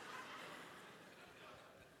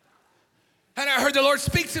 And I heard the Lord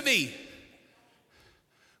speak to me.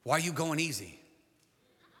 Why are you going easy?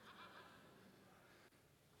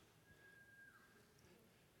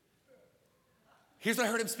 Here's what I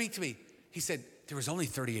heard him speak to me. He said, there was only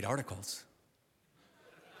 38 articles.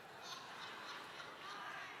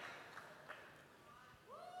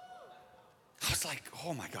 I was like,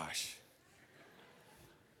 oh my gosh.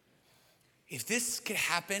 If this could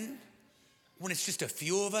happen when it's just a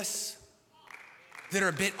few of us that are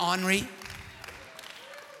a bit ornery,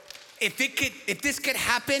 if this could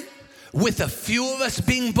happen with a few of us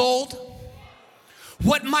being bold,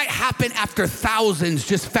 what might happen after thousands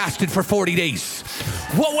just fasted for 40 days?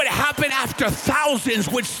 What would happen after thousands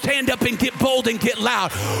would stand up and get bold and get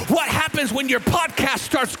loud? What happens when your podcast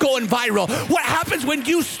starts going viral? What happens when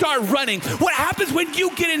you start running? What happens when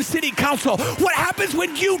you get in city council? What happens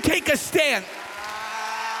when you take a stand?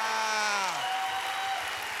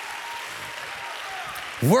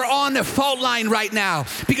 We're on the fault line right now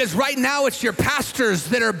because right now it's your pastors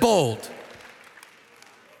that are bold.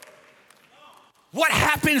 What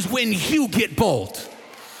happens when you get bold?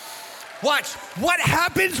 Watch. What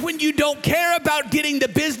happens when you don't care about getting the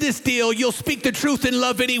business deal? You'll speak the truth in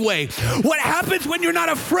love anyway. What happens when you're not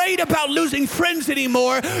afraid about losing friends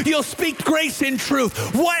anymore? You'll speak grace in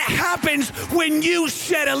truth. What happens when you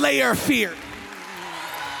shed a layer of fear?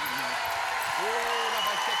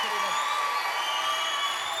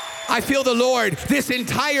 I feel the Lord, this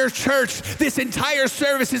entire church, this entire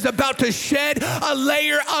service is about to shed a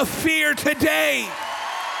layer of fear today.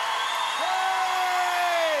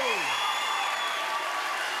 Hey!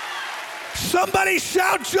 Somebody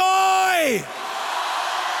shout joy.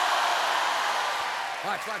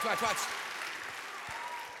 Watch.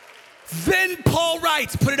 Then Paul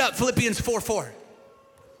writes, put it up, Philippians 4:4.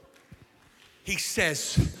 He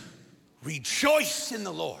says, rejoice in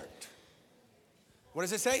the Lord. What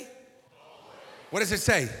does it say? What does it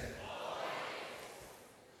say?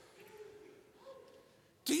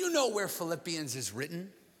 Do you know where Philippians is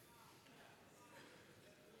written?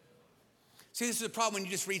 See, this is the problem when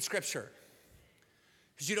you just read scripture,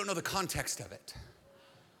 because you don't know the context of it.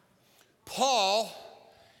 Paul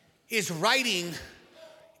is writing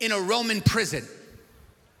in a Roman prison,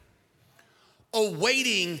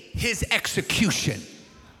 awaiting his execution.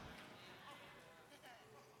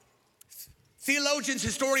 Theologians,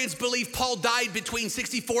 historians believe Paul died between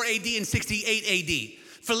 64 AD and 68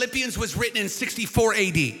 AD. Philippians was written in 64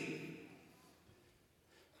 AD.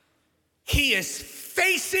 He is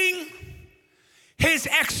facing his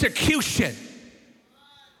execution.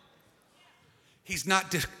 He's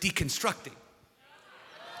not deconstructing.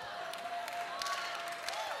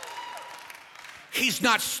 He's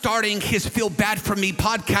not starting his Feel Bad For Me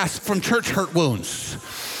podcast from church hurt wounds.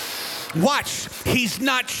 Watch, he's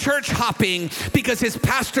not church hopping because his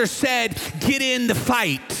pastor said, get in the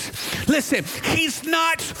fight. Listen, he's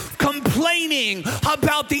not complaining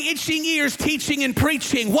about the itching ears teaching and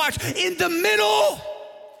preaching. Watch, in the middle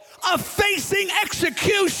of facing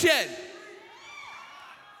execution.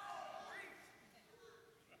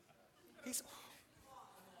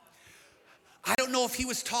 I don't know if he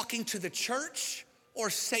was talking to the church or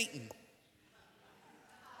Satan.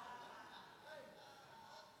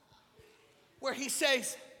 Where he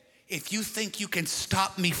says, if you think you can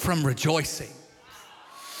stop me from rejoicing,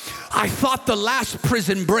 I thought the last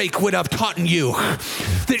prison break would have taught you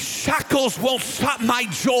that shackles won't stop my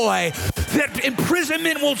joy, that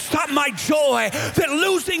imprisonment won't stop my joy, that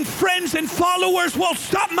losing friends and followers won't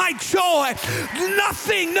stop my joy.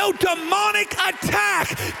 Nothing, no demonic attack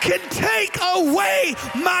can take away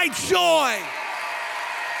my joy.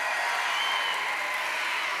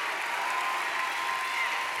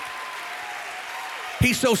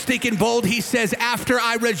 He's so stinking bold, he says, after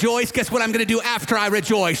I rejoice, guess what I'm gonna do after I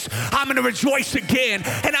rejoice? I'm gonna rejoice again,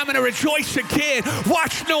 and I'm gonna rejoice again.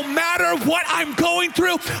 Watch, no matter what I'm going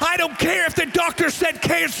through, I don't care if the doctor said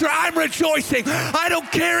cancer, I'm rejoicing. I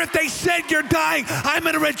don't care if they said you're dying, I'm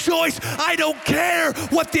gonna rejoice. I don't care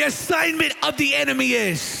what the assignment of the enemy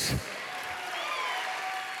is.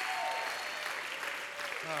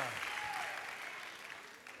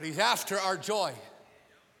 He's after our joy.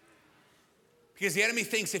 Because the enemy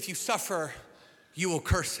thinks if you suffer, you will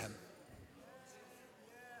curse him.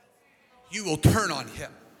 You will turn on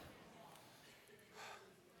him.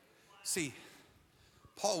 See,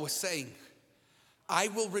 Paul was saying, I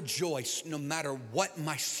will rejoice no matter what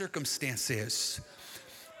my circumstance is,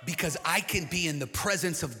 because I can be in the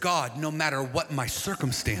presence of God no matter what my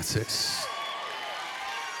circumstances.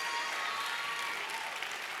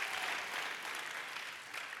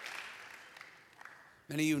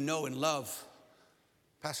 Many of you know and love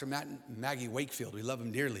Pastor Matt and Maggie Wakefield. We love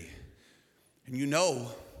them dearly. And you know,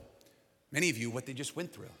 many of you, what they just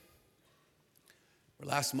went through.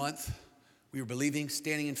 Last month, we were believing,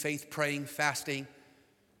 standing in faith, praying, fasting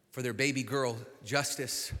for their baby girl,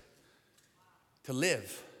 Justice, to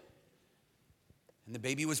live. And the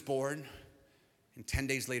baby was born, and 10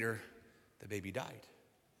 days later, the baby died.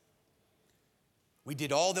 We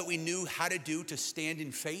did all that we knew how to do to stand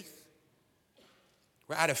in faith.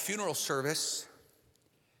 We're at a funeral service.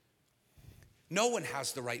 No one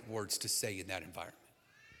has the right words to say in that environment.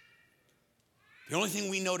 The only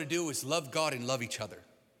thing we know to do is love God and love each other.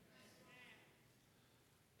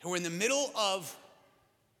 And we're in the middle of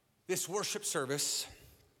this worship service,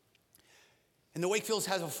 and the Wakefields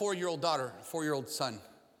has a 4-year-old daughter, a 4-year-old son.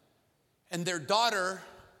 And their daughter,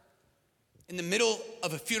 in the middle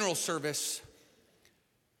of a funeral service,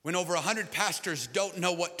 when over 100 pastors don't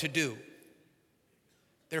know what to do,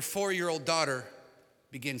 their 4-year-old daughter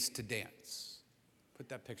begins to dance. Put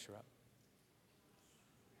that picture up.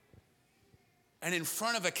 And in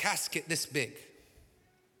front of a casket this big,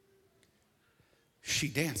 she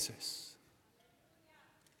dances.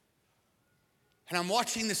 And I'm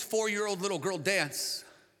watching this 4-year-old little girl dance,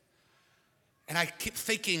 and I keep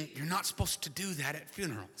thinking, you're not supposed to do that at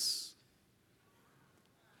funerals.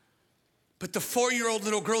 But the 4-year-old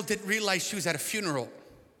little girl didn't realize she was at a funeral.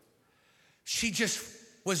 She just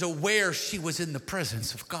was aware she was in the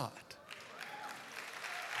presence of God.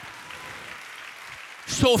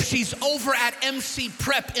 So if she's over at MC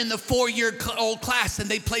Prep in the 4-year-old class and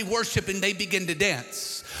they play worship and they begin to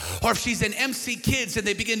dance, or if she's in MC Kids and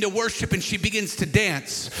they begin to worship and she begins to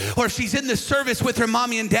dance, or if she's in the service with her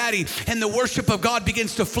mommy and daddy and the worship of God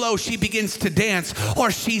begins to flow, she begins to dance,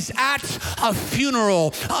 or she's at a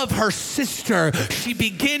funeral of her sister, she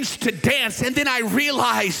begins to dance. And then I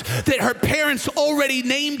realize that her parents already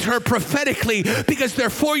named her prophetically because their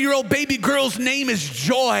 4-year-old baby girl's name is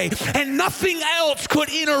Joy, and nothing else could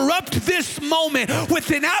interrupt this moment with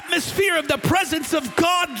an atmosphere of the presence of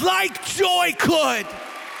God like Joy could.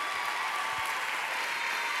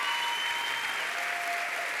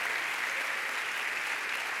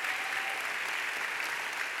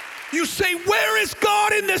 You say, where is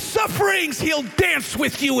God in the sufferings? He'll dance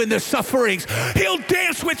with you in the sufferings. He'll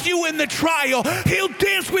dance with you in the trial. He'll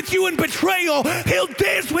dance with you in betrayal. He'll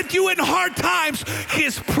dance with you in hard times.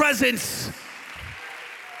 His presence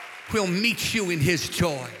will meet you in his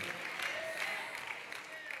joy.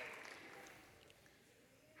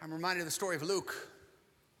 I'm reminded of the story of Luke,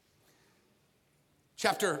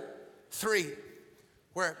 chapter 3,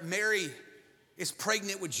 where Mary is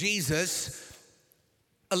pregnant with Jesus.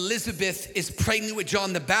 Elizabeth is pregnant with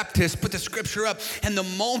John the Baptist. Put the scripture up. And the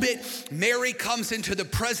moment Mary comes into the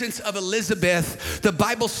presence of Elizabeth, the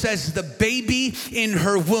Bible says the baby in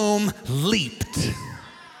her womb leaped.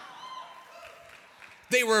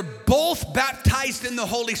 They were both baptized in the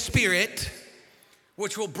Holy Spirit,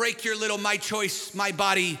 which will break your little my choice, my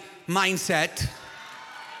body mindset.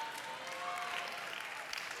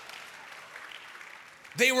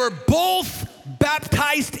 They were both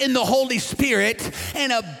baptized in the Holy Spirit,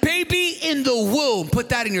 and a baby in the womb, put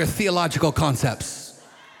that in your theological concepts,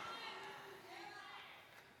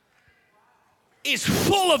 is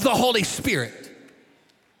full of the Holy Spirit.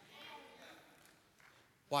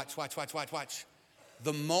 Watch.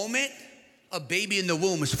 The moment a baby in the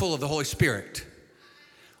womb is full of the Holy Spirit,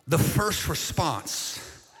 the first response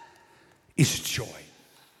is joy.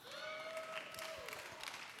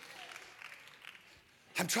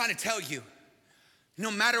 I'm trying to tell you, no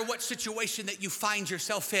matter what situation that you find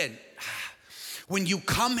yourself in, when you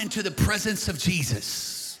come into the presence of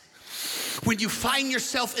Jesus, when you find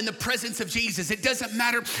yourself in the presence of Jesus, it doesn't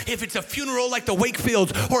matter if it's a funeral like the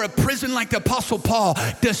Wakefields or a prison like the Apostle Paul.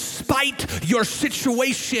 Despite your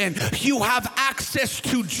situation, you have access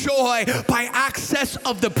to joy by access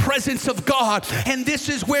of the presence of God. And this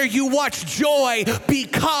is where you watch joy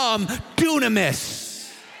become dunamis.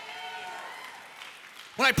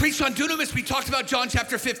 When I preached on dunamis, we talked about John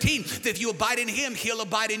chapter 15, that if you abide in him, he'll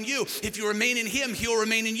abide in you. If you remain in him, he'll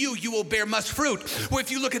remain in you. You will bear much fruit. Or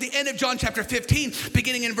if you look at the end of John chapter 15,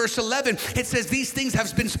 beginning in verse 11, it says, these things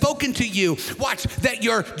have been spoken to you. Watch, that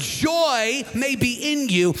your joy may be in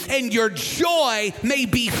you and your joy may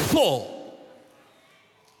be full.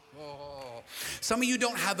 Oh. Some of you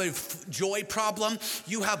don't have a joy problem.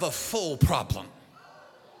 You have a full problem.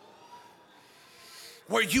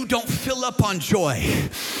 where you don't fill up on joy.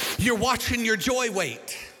 You're watching your joy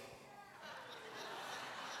weight.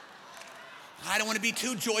 I don't want to be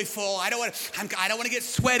too joyful. I don't want to get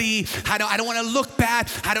sweaty. I don't want to look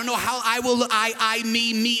bad. I don't know how I will look.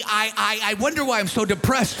 I wonder why I'm so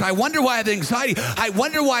depressed. I wonder why I have anxiety. I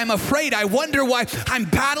wonder why I'm afraid. I wonder why I'm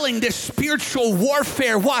battling this spiritual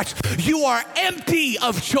warfare. Watch, you are empty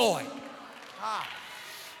of joy.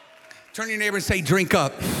 Turn to your neighbor and say, drink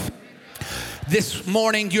up. This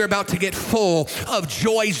morning, you're about to get full of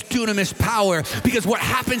joy's dunamis power, because what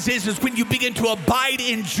happens is when you begin to abide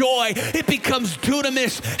in joy, it becomes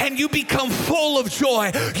dunamis and you become full of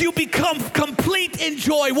joy. You become complete in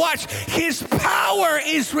joy. Watch, his power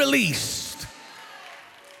is released.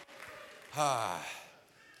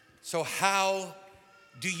 So how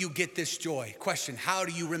do you get this joy? Question, how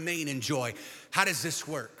do you remain in joy? How does this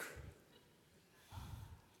work?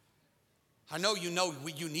 I know you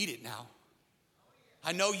need it now.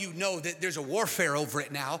 I know you know that there's a warfare over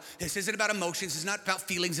it now. This isn't about emotions. It's not about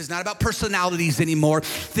feelings. It's not about personalities anymore.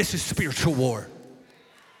 This is spiritual war.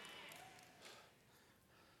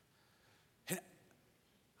 And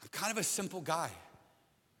I'm kind of a simple guy.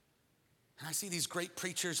 And I see these great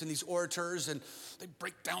preachers and these orators, and they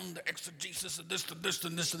break down the exegesis of this and this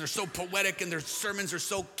and this, and they're so poetic, and their sermons are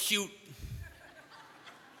so cute.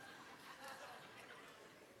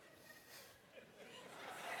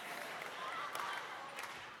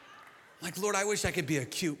 Like, Lord, I wish I could be a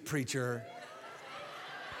cute preacher.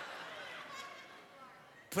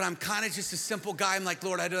 But I'm kind of just a simple guy. I'm like,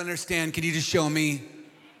 Lord, I don't understand. Can you just show me?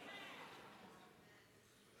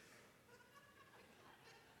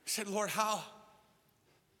 I said, Lord, how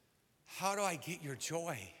do I get your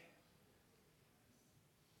joy?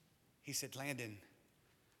 He said, Landon,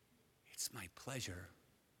 it's my pleasure.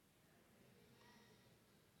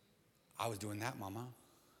 I was doing that, Mama.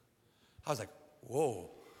 I was like,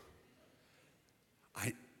 whoa.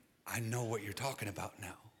 I know what you're talking about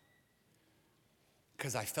now.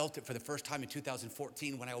 Because I felt it for the first time in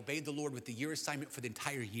 2014 when I obeyed the Lord with the year assignment for the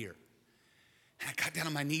entire year. And I got down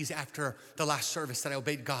on my knees after the last service that I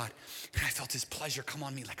obeyed God, and I felt his pleasure come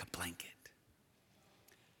on me like a blanket.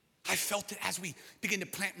 I felt it as we begin to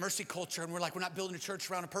plant Mercy Culture, and we're like, we're not building a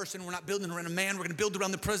church around a person, we're not building around a man, we're gonna build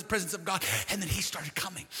around the presence of God. And then he started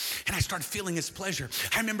coming, and I started feeling his pleasure.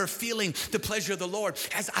 I remember feeling the pleasure of the Lord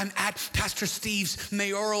as I'm at Pastor Steve's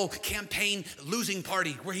mayoral campaign losing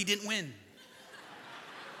party where he didn't win.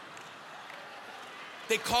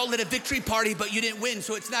 They call it a victory party, but you didn't win,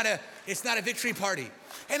 so it's not a victory party.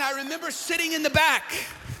 And I remember sitting in the back.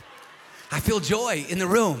 I feel joy in the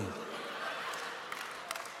room.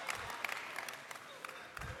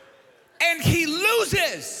 And he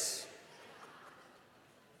loses.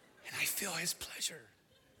 And I feel his pleasure.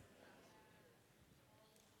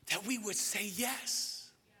 That we would say yes.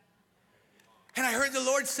 And I heard the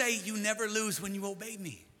Lord say, you never lose when you obey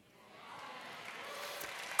me.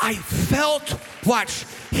 I felt, watch,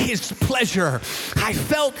 his pleasure. I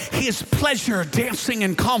felt his pleasure dancing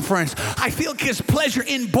in conference. I feel his pleasure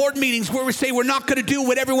in board meetings where we say we're not going to do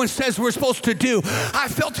what everyone says we're supposed to do. I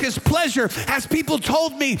felt his pleasure as people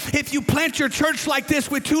told me, if you plant your church like this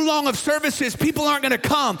with too long of services, people aren't going to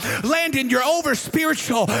come. Landon, you're over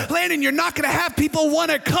spiritual. Landon, you're not going to have people want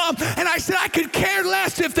to come. And I said, I could care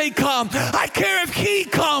less if they come. I care if he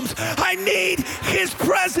comes. I need his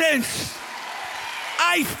presence.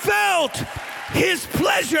 I felt his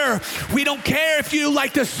pleasure. We don't care if you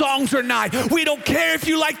like the songs or not. We don't care if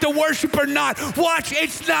you like the worship or not. Watch,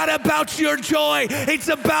 it's not about your joy. It's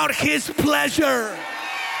about his pleasure.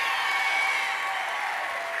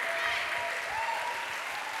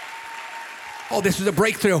 Oh, this is a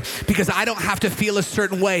breakthrough because I don't have to feel a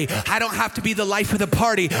certain way. I don't have to be the life of the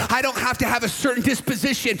party. I don't have to have a certain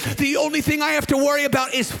disposition. The only thing I have to worry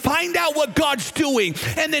about is find out what God's doing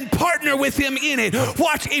and then partner with him in it.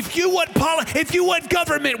 Watch, if you want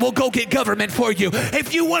government, we'll go get government for you.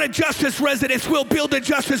 If you want a justice residence, we'll build a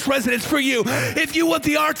justice residence for you. If you want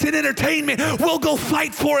the arts and entertainment, we'll go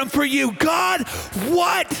fight for them for you. God,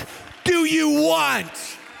 what do you want?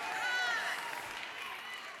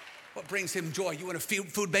 What brings him joy? You want a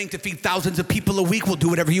food bank to feed thousands of people a week? We'll do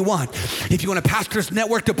whatever you want. If you want a pastor's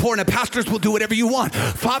network to pour into pastors, we'll do whatever you want.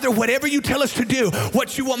 Father, whatever you tell us to do.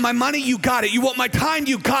 What you want, my money, you got it. You want my time,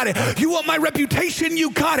 you got it. You want my reputation,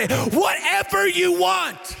 you got it. Whatever you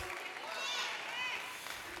want.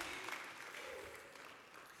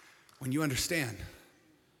 When you understand,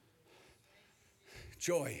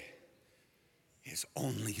 joy is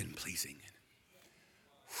only in pleasing.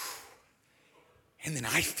 And then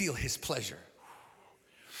I feel his pleasure.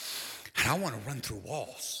 And I want to run through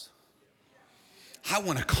walls. I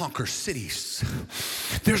want to conquer cities.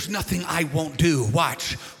 There's nothing I won't do.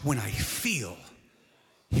 Watch, when I feel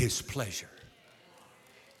his pleasure.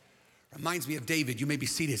 Reminds me of David. You may be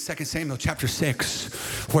seated. 2 Samuel chapter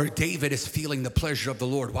 6, where David is feeling the pleasure of the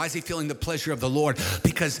Lord. Why is he feeling the pleasure of the Lord?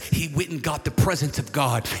 Because he went and got the presence of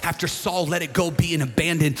God. After Saul let it go be and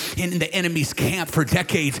abandoned in the enemy's camp for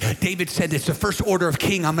decades, David said, it's the first order of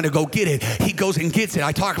king. I'm going to go get it. He goes and gets it.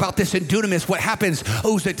 I talk about this in Dunamis. What happens?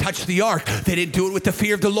 Uzzah touched the ark. They didn't do it with the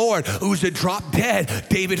fear of the Lord. Uzzah dropped dead.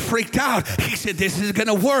 David freaked out. He said, this is going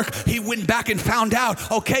to work. He went back and found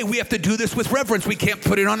out, okay, we have to do this with reverence. We can't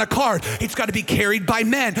put it on a card. It's got to be carried by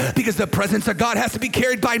men because the presence of God has to be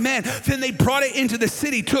carried by men. Then they brought it into the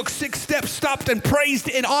city, took 6 steps, stopped and praised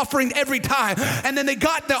and offering every time. And then they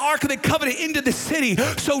got the Ark of the Covenant into the city.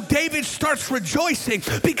 So David starts rejoicing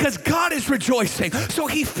because God is rejoicing. So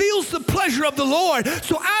he feels the pleasure of the Lord.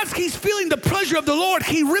 So as he's feeling the pleasure of the Lord,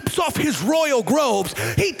 he rips off his royal robes.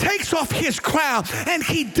 He takes off his crown and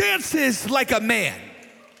he dances like a man.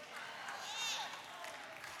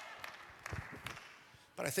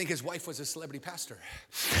 But I think his wife was a celebrity pastor.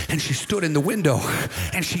 And she stood in the window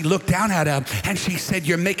and she looked down at him and she said,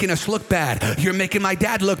 you're making us look bad. You're making my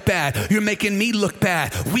dad look bad. You're making me look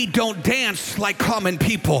bad. We don't dance like common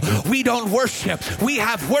people. We don't worship. We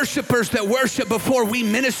have worshipers that worship before we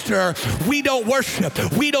minister. We don't worship.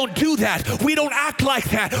 We don't do that. We don't act like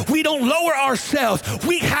that. We don't lower ourselves.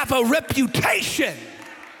 We have a reputation.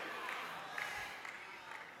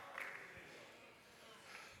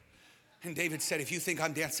 And David said, if you think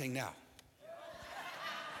I'm dancing now,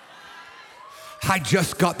 I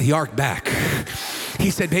just got the ark back.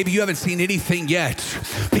 He said, baby, you haven't seen anything yet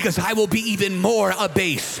because I will be even more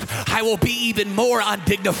abased. I will be even more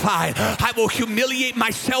undignified. I will humiliate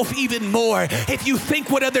myself even more. If you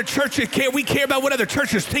think what other churches care, we care about what other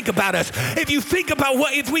churches think about us.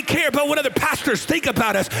 If we care about what other pastors think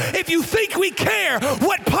about us. If you think we care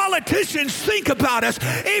what politicians think about us.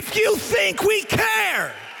 If you think we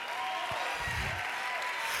care.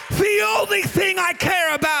 The only thing I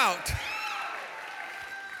care about.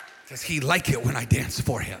 Does he like it when I dance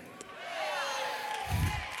for him?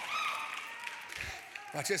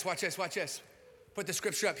 Watch this, watch this, watch this. Put the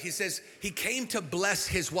scripture up. He says, he came to bless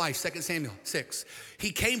his wife, 2 Samuel 6.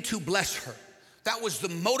 He came to bless her. That was the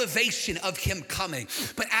motivation of him coming.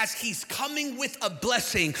 But as he's coming with a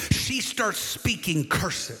blessing, she starts speaking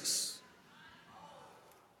curses.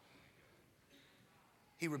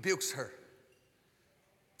 He rebukes her.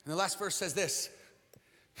 And the last verse says this.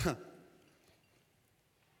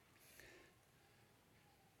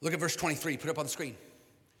 Look at verse 23, put it up on the screen.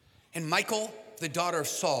 And Michal, the daughter of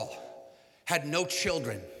Saul, had no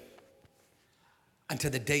children until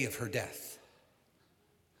the day of her death.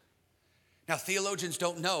 Now, theologians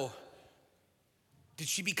don't know, did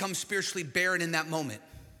she become spiritually barren in that moment?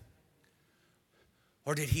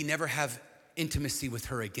 Or did he never have intimacy with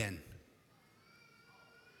her again?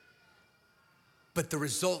 But the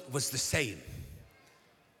result was the same.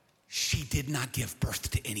 She did not give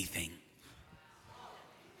birth to anything.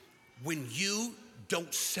 When you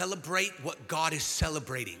don't celebrate what God is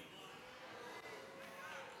celebrating,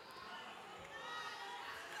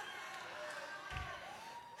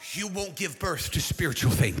 you won't give birth to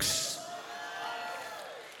spiritual things.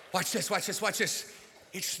 Watch this, watch this, watch this.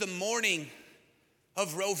 It's the morning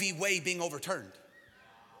of Roe v. Wade being overturned.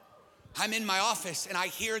 I'm in my office and I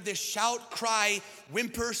hear this shout, cry,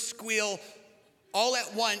 whimper, squeal all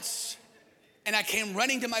at once. And I came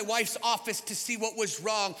running to my wife's office to see what was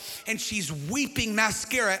wrong. And she's weeping,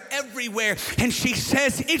 mascara everywhere. And she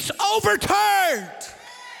says, it's overturned.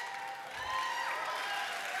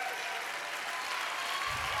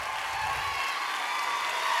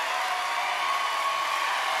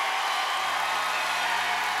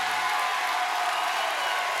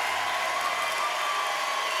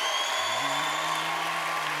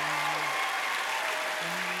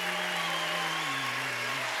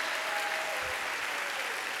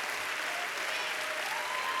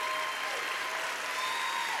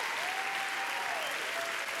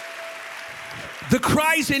 The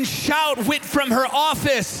cries and shout went from her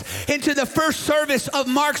office into the first service of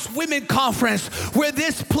Mark's Women Conference, where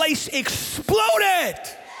this place exploded.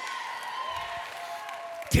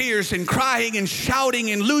 Tears and crying and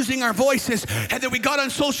shouting and losing our voices. And then we got on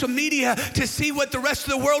social media to see what the rest of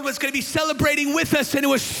the world was going to be celebrating with us, and it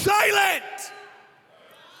was silent.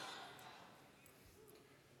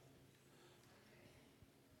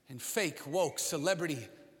 And fake, woke, celebrity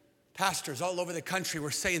pastors all over the country were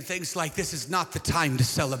saying things like, this is not the time to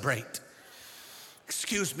celebrate.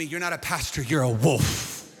 Excuse me, you're not a pastor, you're a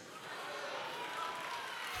wolf.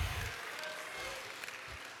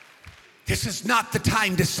 This is not the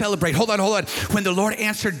time to celebrate. Hold on. When the Lord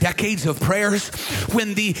answered decades of prayers,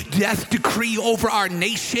 when the death decree over our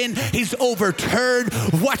nation is overturned,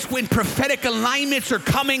 watch when prophetic alignments are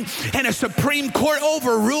coming and a Supreme Court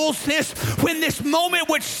overrules this, when this moment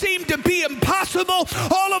which seemed to be impossible,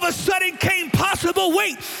 all of a sudden came possible.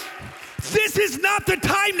 Wait, this is not the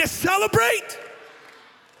time to celebrate?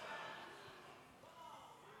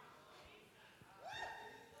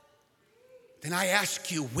 Then I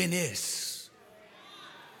ask you, when is?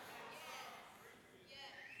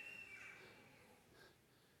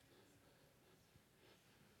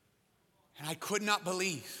 And I could not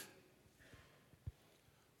believe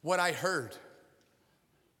what I heard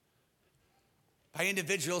by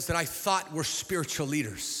individuals that I thought were spiritual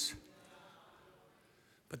leaders,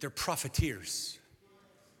 but they're propheteers.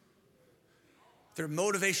 They're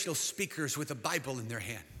motivational speakers with a Bible in their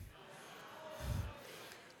hand.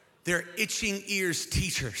 They're itching ears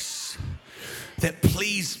teachers that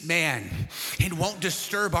please man and won't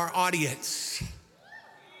disturb our audience.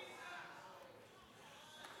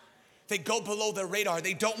 They go below the radar.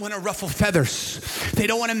 They don't want to ruffle feathers. They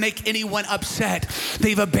don't want to make anyone upset.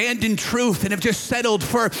 They've abandoned truth and have just settled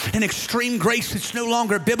for an extreme grace that's no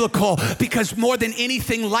longer biblical, because more than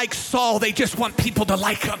anything, like Saul, they just want people to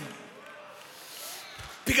like them.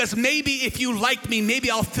 Because maybe if you like me,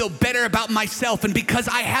 maybe I'll feel better about myself. And because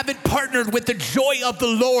I haven't partnered with the joy of the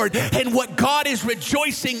Lord and what God is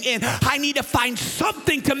rejoicing in, I need to find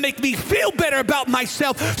something to make me feel better about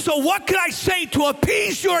myself. So what can I say to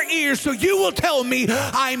appease your ears so you will tell me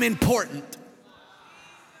I'm important?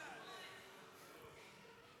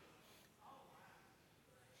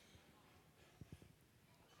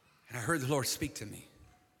 And I heard the Lord speak to me.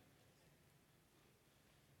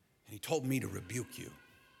 And he told me to rebuke you.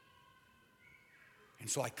 And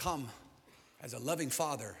so I come as a loving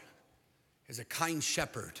father, as a kind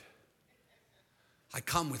shepherd. I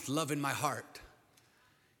come with love in my heart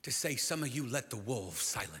to say, some of you let the wolves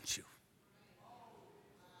silence you.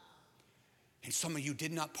 And some of you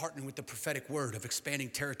did not partner with the prophetic word of expanding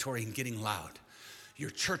territory and getting loud. Your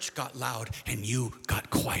church got loud and you got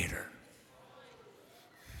quieter.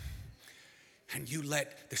 And you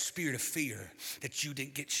let the spirit of fear that you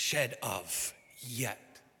didn't get shed of yet.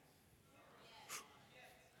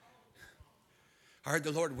 I heard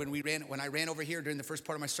the Lord, when I ran over here during the first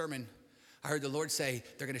part of my sermon, I heard the Lord say,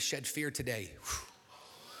 they're going to shed fear today.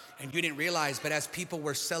 And you didn't realize, but as people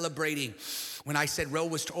were celebrating, when I said Roe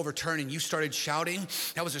was to overturn and you started shouting,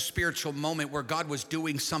 that was a spiritual moment where God was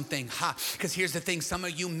doing something. Because here's the thing, some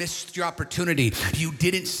of you missed your opportunity. You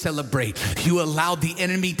didn't celebrate. You allowed the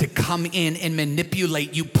enemy to come in and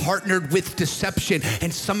manipulate. You partnered with deception.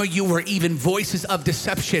 And some of you were even voices of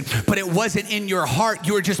deception, but it wasn't in your heart.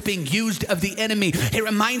 You were just being used of the enemy. It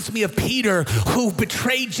reminds me of Peter, who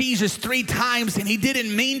betrayed Jesus 3 times, and he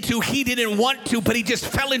didn't mean to, he didn't want to, but he just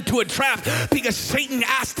fell into a trap because Satan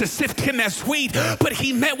asked to sift him as wheat. But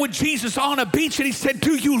he met with Jesus on a beach and he said,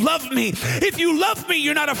 do you love me? If you love me,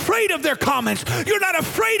 you're not afraid of their comments. You're not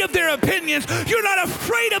afraid of their opinions. You're not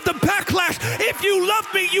afraid of the backlash. If you love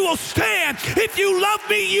me, you will stand. If you love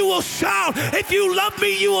me, you will shout. If you love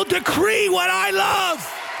me, you will decree what I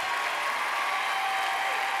love.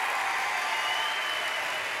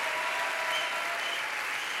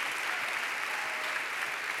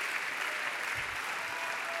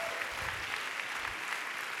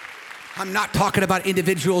 I'm not talking about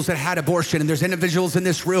individuals that had abortion, and there's individuals in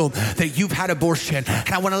this room that you've had abortion. And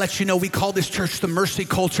I want to let you know, we call this church the mercy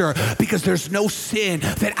culture because there's no sin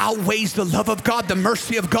that outweighs the love of God, the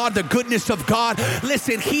mercy of God, the goodness of God.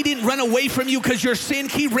 Listen, he didn't run away from you because your sin.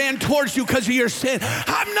 He ran towards you because of your sin.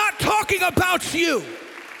 I'm not talking about you.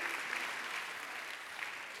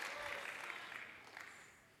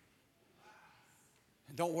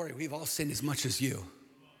 And don't worry, we've all sinned as much as you.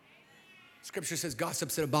 Scripture says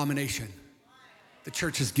gossip's an abomination. The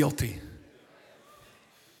church is guilty.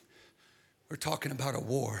 We're talking about a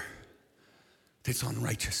war that's on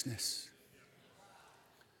righteousness.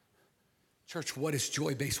 Church, what is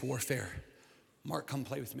joy-based warfare? Mark, come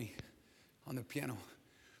play with me on the piano.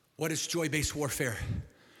 What is joy-based warfare?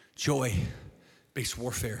 Joy-based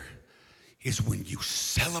warfare is when you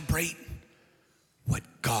celebrate what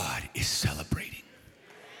God is celebrating.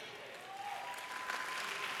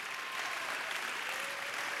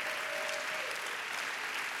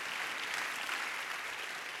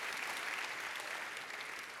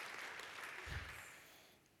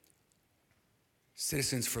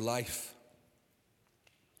 Citizens for Life.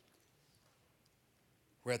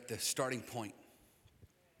 We're at the starting point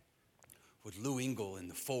with Lou Engle and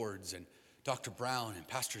the Fords and Dr. Brown and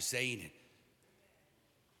Pastor Zane and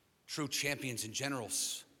true champions and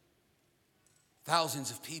generals.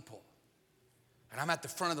 thousands of people. And I'm at the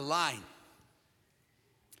front of the line.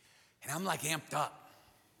 And I'm like amped up.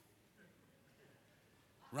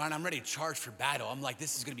 Ron, I'm ready to charge for battle. I'm like,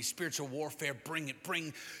 this is going to be spiritual warfare. Bring it.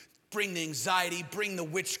 Bring the anxiety. Bring the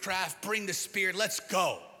witchcraft. Bring the spirit. Let's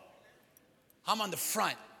go. I'm on the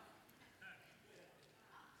front.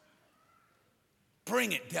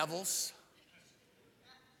 Bring it, devils.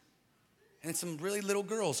 And some really little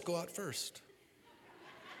girls go out first.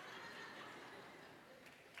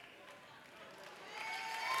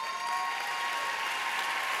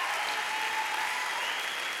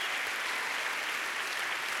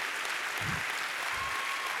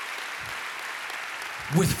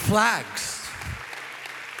 With flags.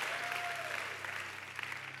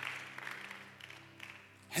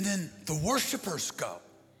 And then the worshipers go.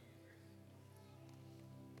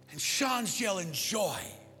 And Sean's yelling joy.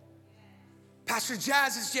 Pastor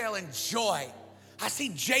Jazz is yelling joy. I see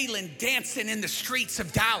Jalen dancing in the streets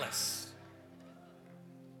of Dallas.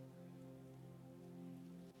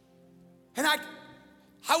 And I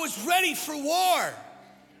was ready for war.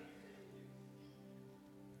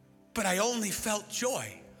 But I only felt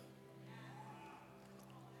joy.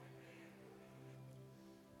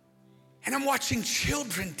 And I'm watching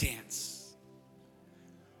children dance.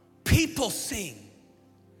 People sing.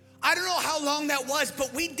 I don't know how long that was,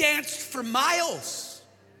 but we danced for miles.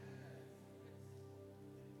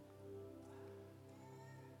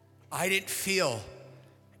 I didn't feel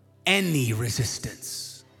any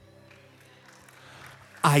resistance.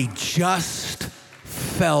 I just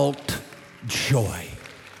felt joy.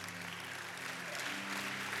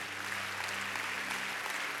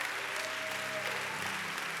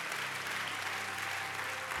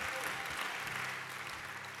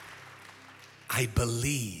 I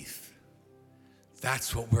believe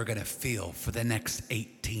that's what we're going to feel for the next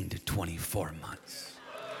 18 to 24 months.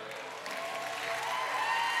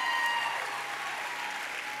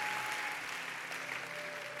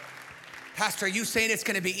 Pastor, are you saying it's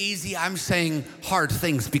going to be easy? I'm saying hard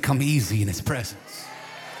things become easy in His presence.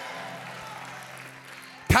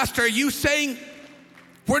 Pastor, are you saying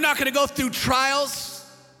we're not going to go through trials?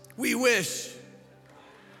 We wish.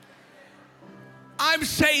 I'm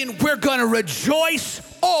saying we're going to rejoice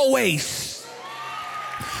always.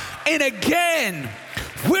 And again,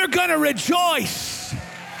 we're going to rejoice.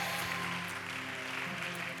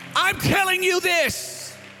 I'm telling you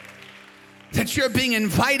this, that you're being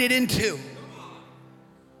invited into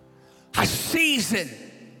a season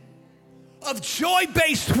of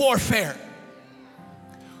joy-based warfare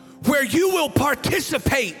where you will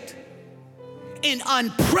participate in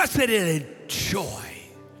unprecedented joy.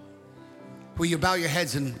 Will you bow your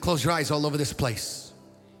heads and close your eyes all over this place?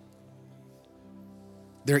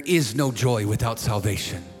 There is no joy without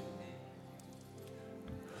salvation.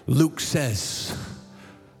 Luke says,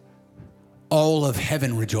 all of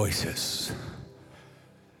heaven rejoices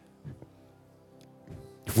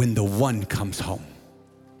when the one comes home.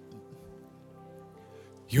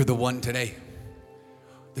 You're the one today.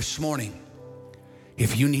 This morning,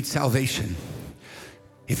 if you need salvation,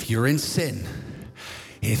 if you're in sin,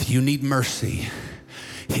 if you need mercy,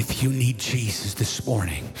 if you need Jesus this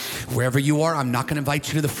morning, wherever you are, I'm not going to invite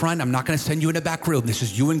you to the front. I'm not going to send you in the back room. This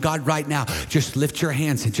is you and God right now. Just lift your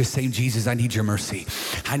hands and just say, Jesus, I need your mercy.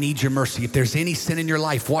 I need your mercy. If there's any sin in your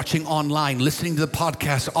life, watching online, listening to the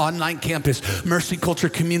podcast, online campus, Mercy Culture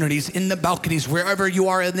communities, in the balconies, wherever you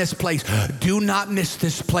are in this place, do not miss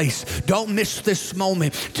this place. Don't miss this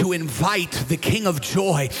moment to invite the King of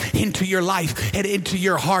Joy into your life and into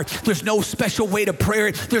your heart. There's no special way to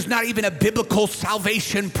pray. There's not even a biblical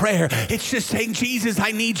salvation prayer. It's just saying, Jesus,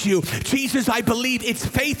 I need you. Jesus, I believe. It's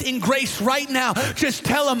faith in grace right now. Just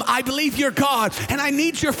tell Him, I believe you're God and I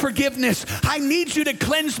need your forgiveness. I need you to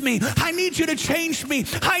cleanse me. I need you to change me.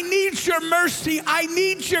 I need your mercy. I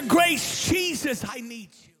need your grace. Jesus, I need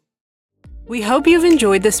you. We hope you've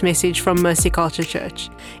enjoyed this message from Mercy Culture Church.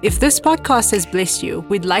 If this podcast has blessed you,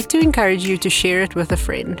 we'd like to encourage you to share it with a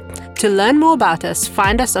friend. To learn more about us,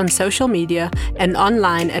 find us on social media and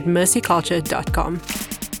online at mercyculture.com.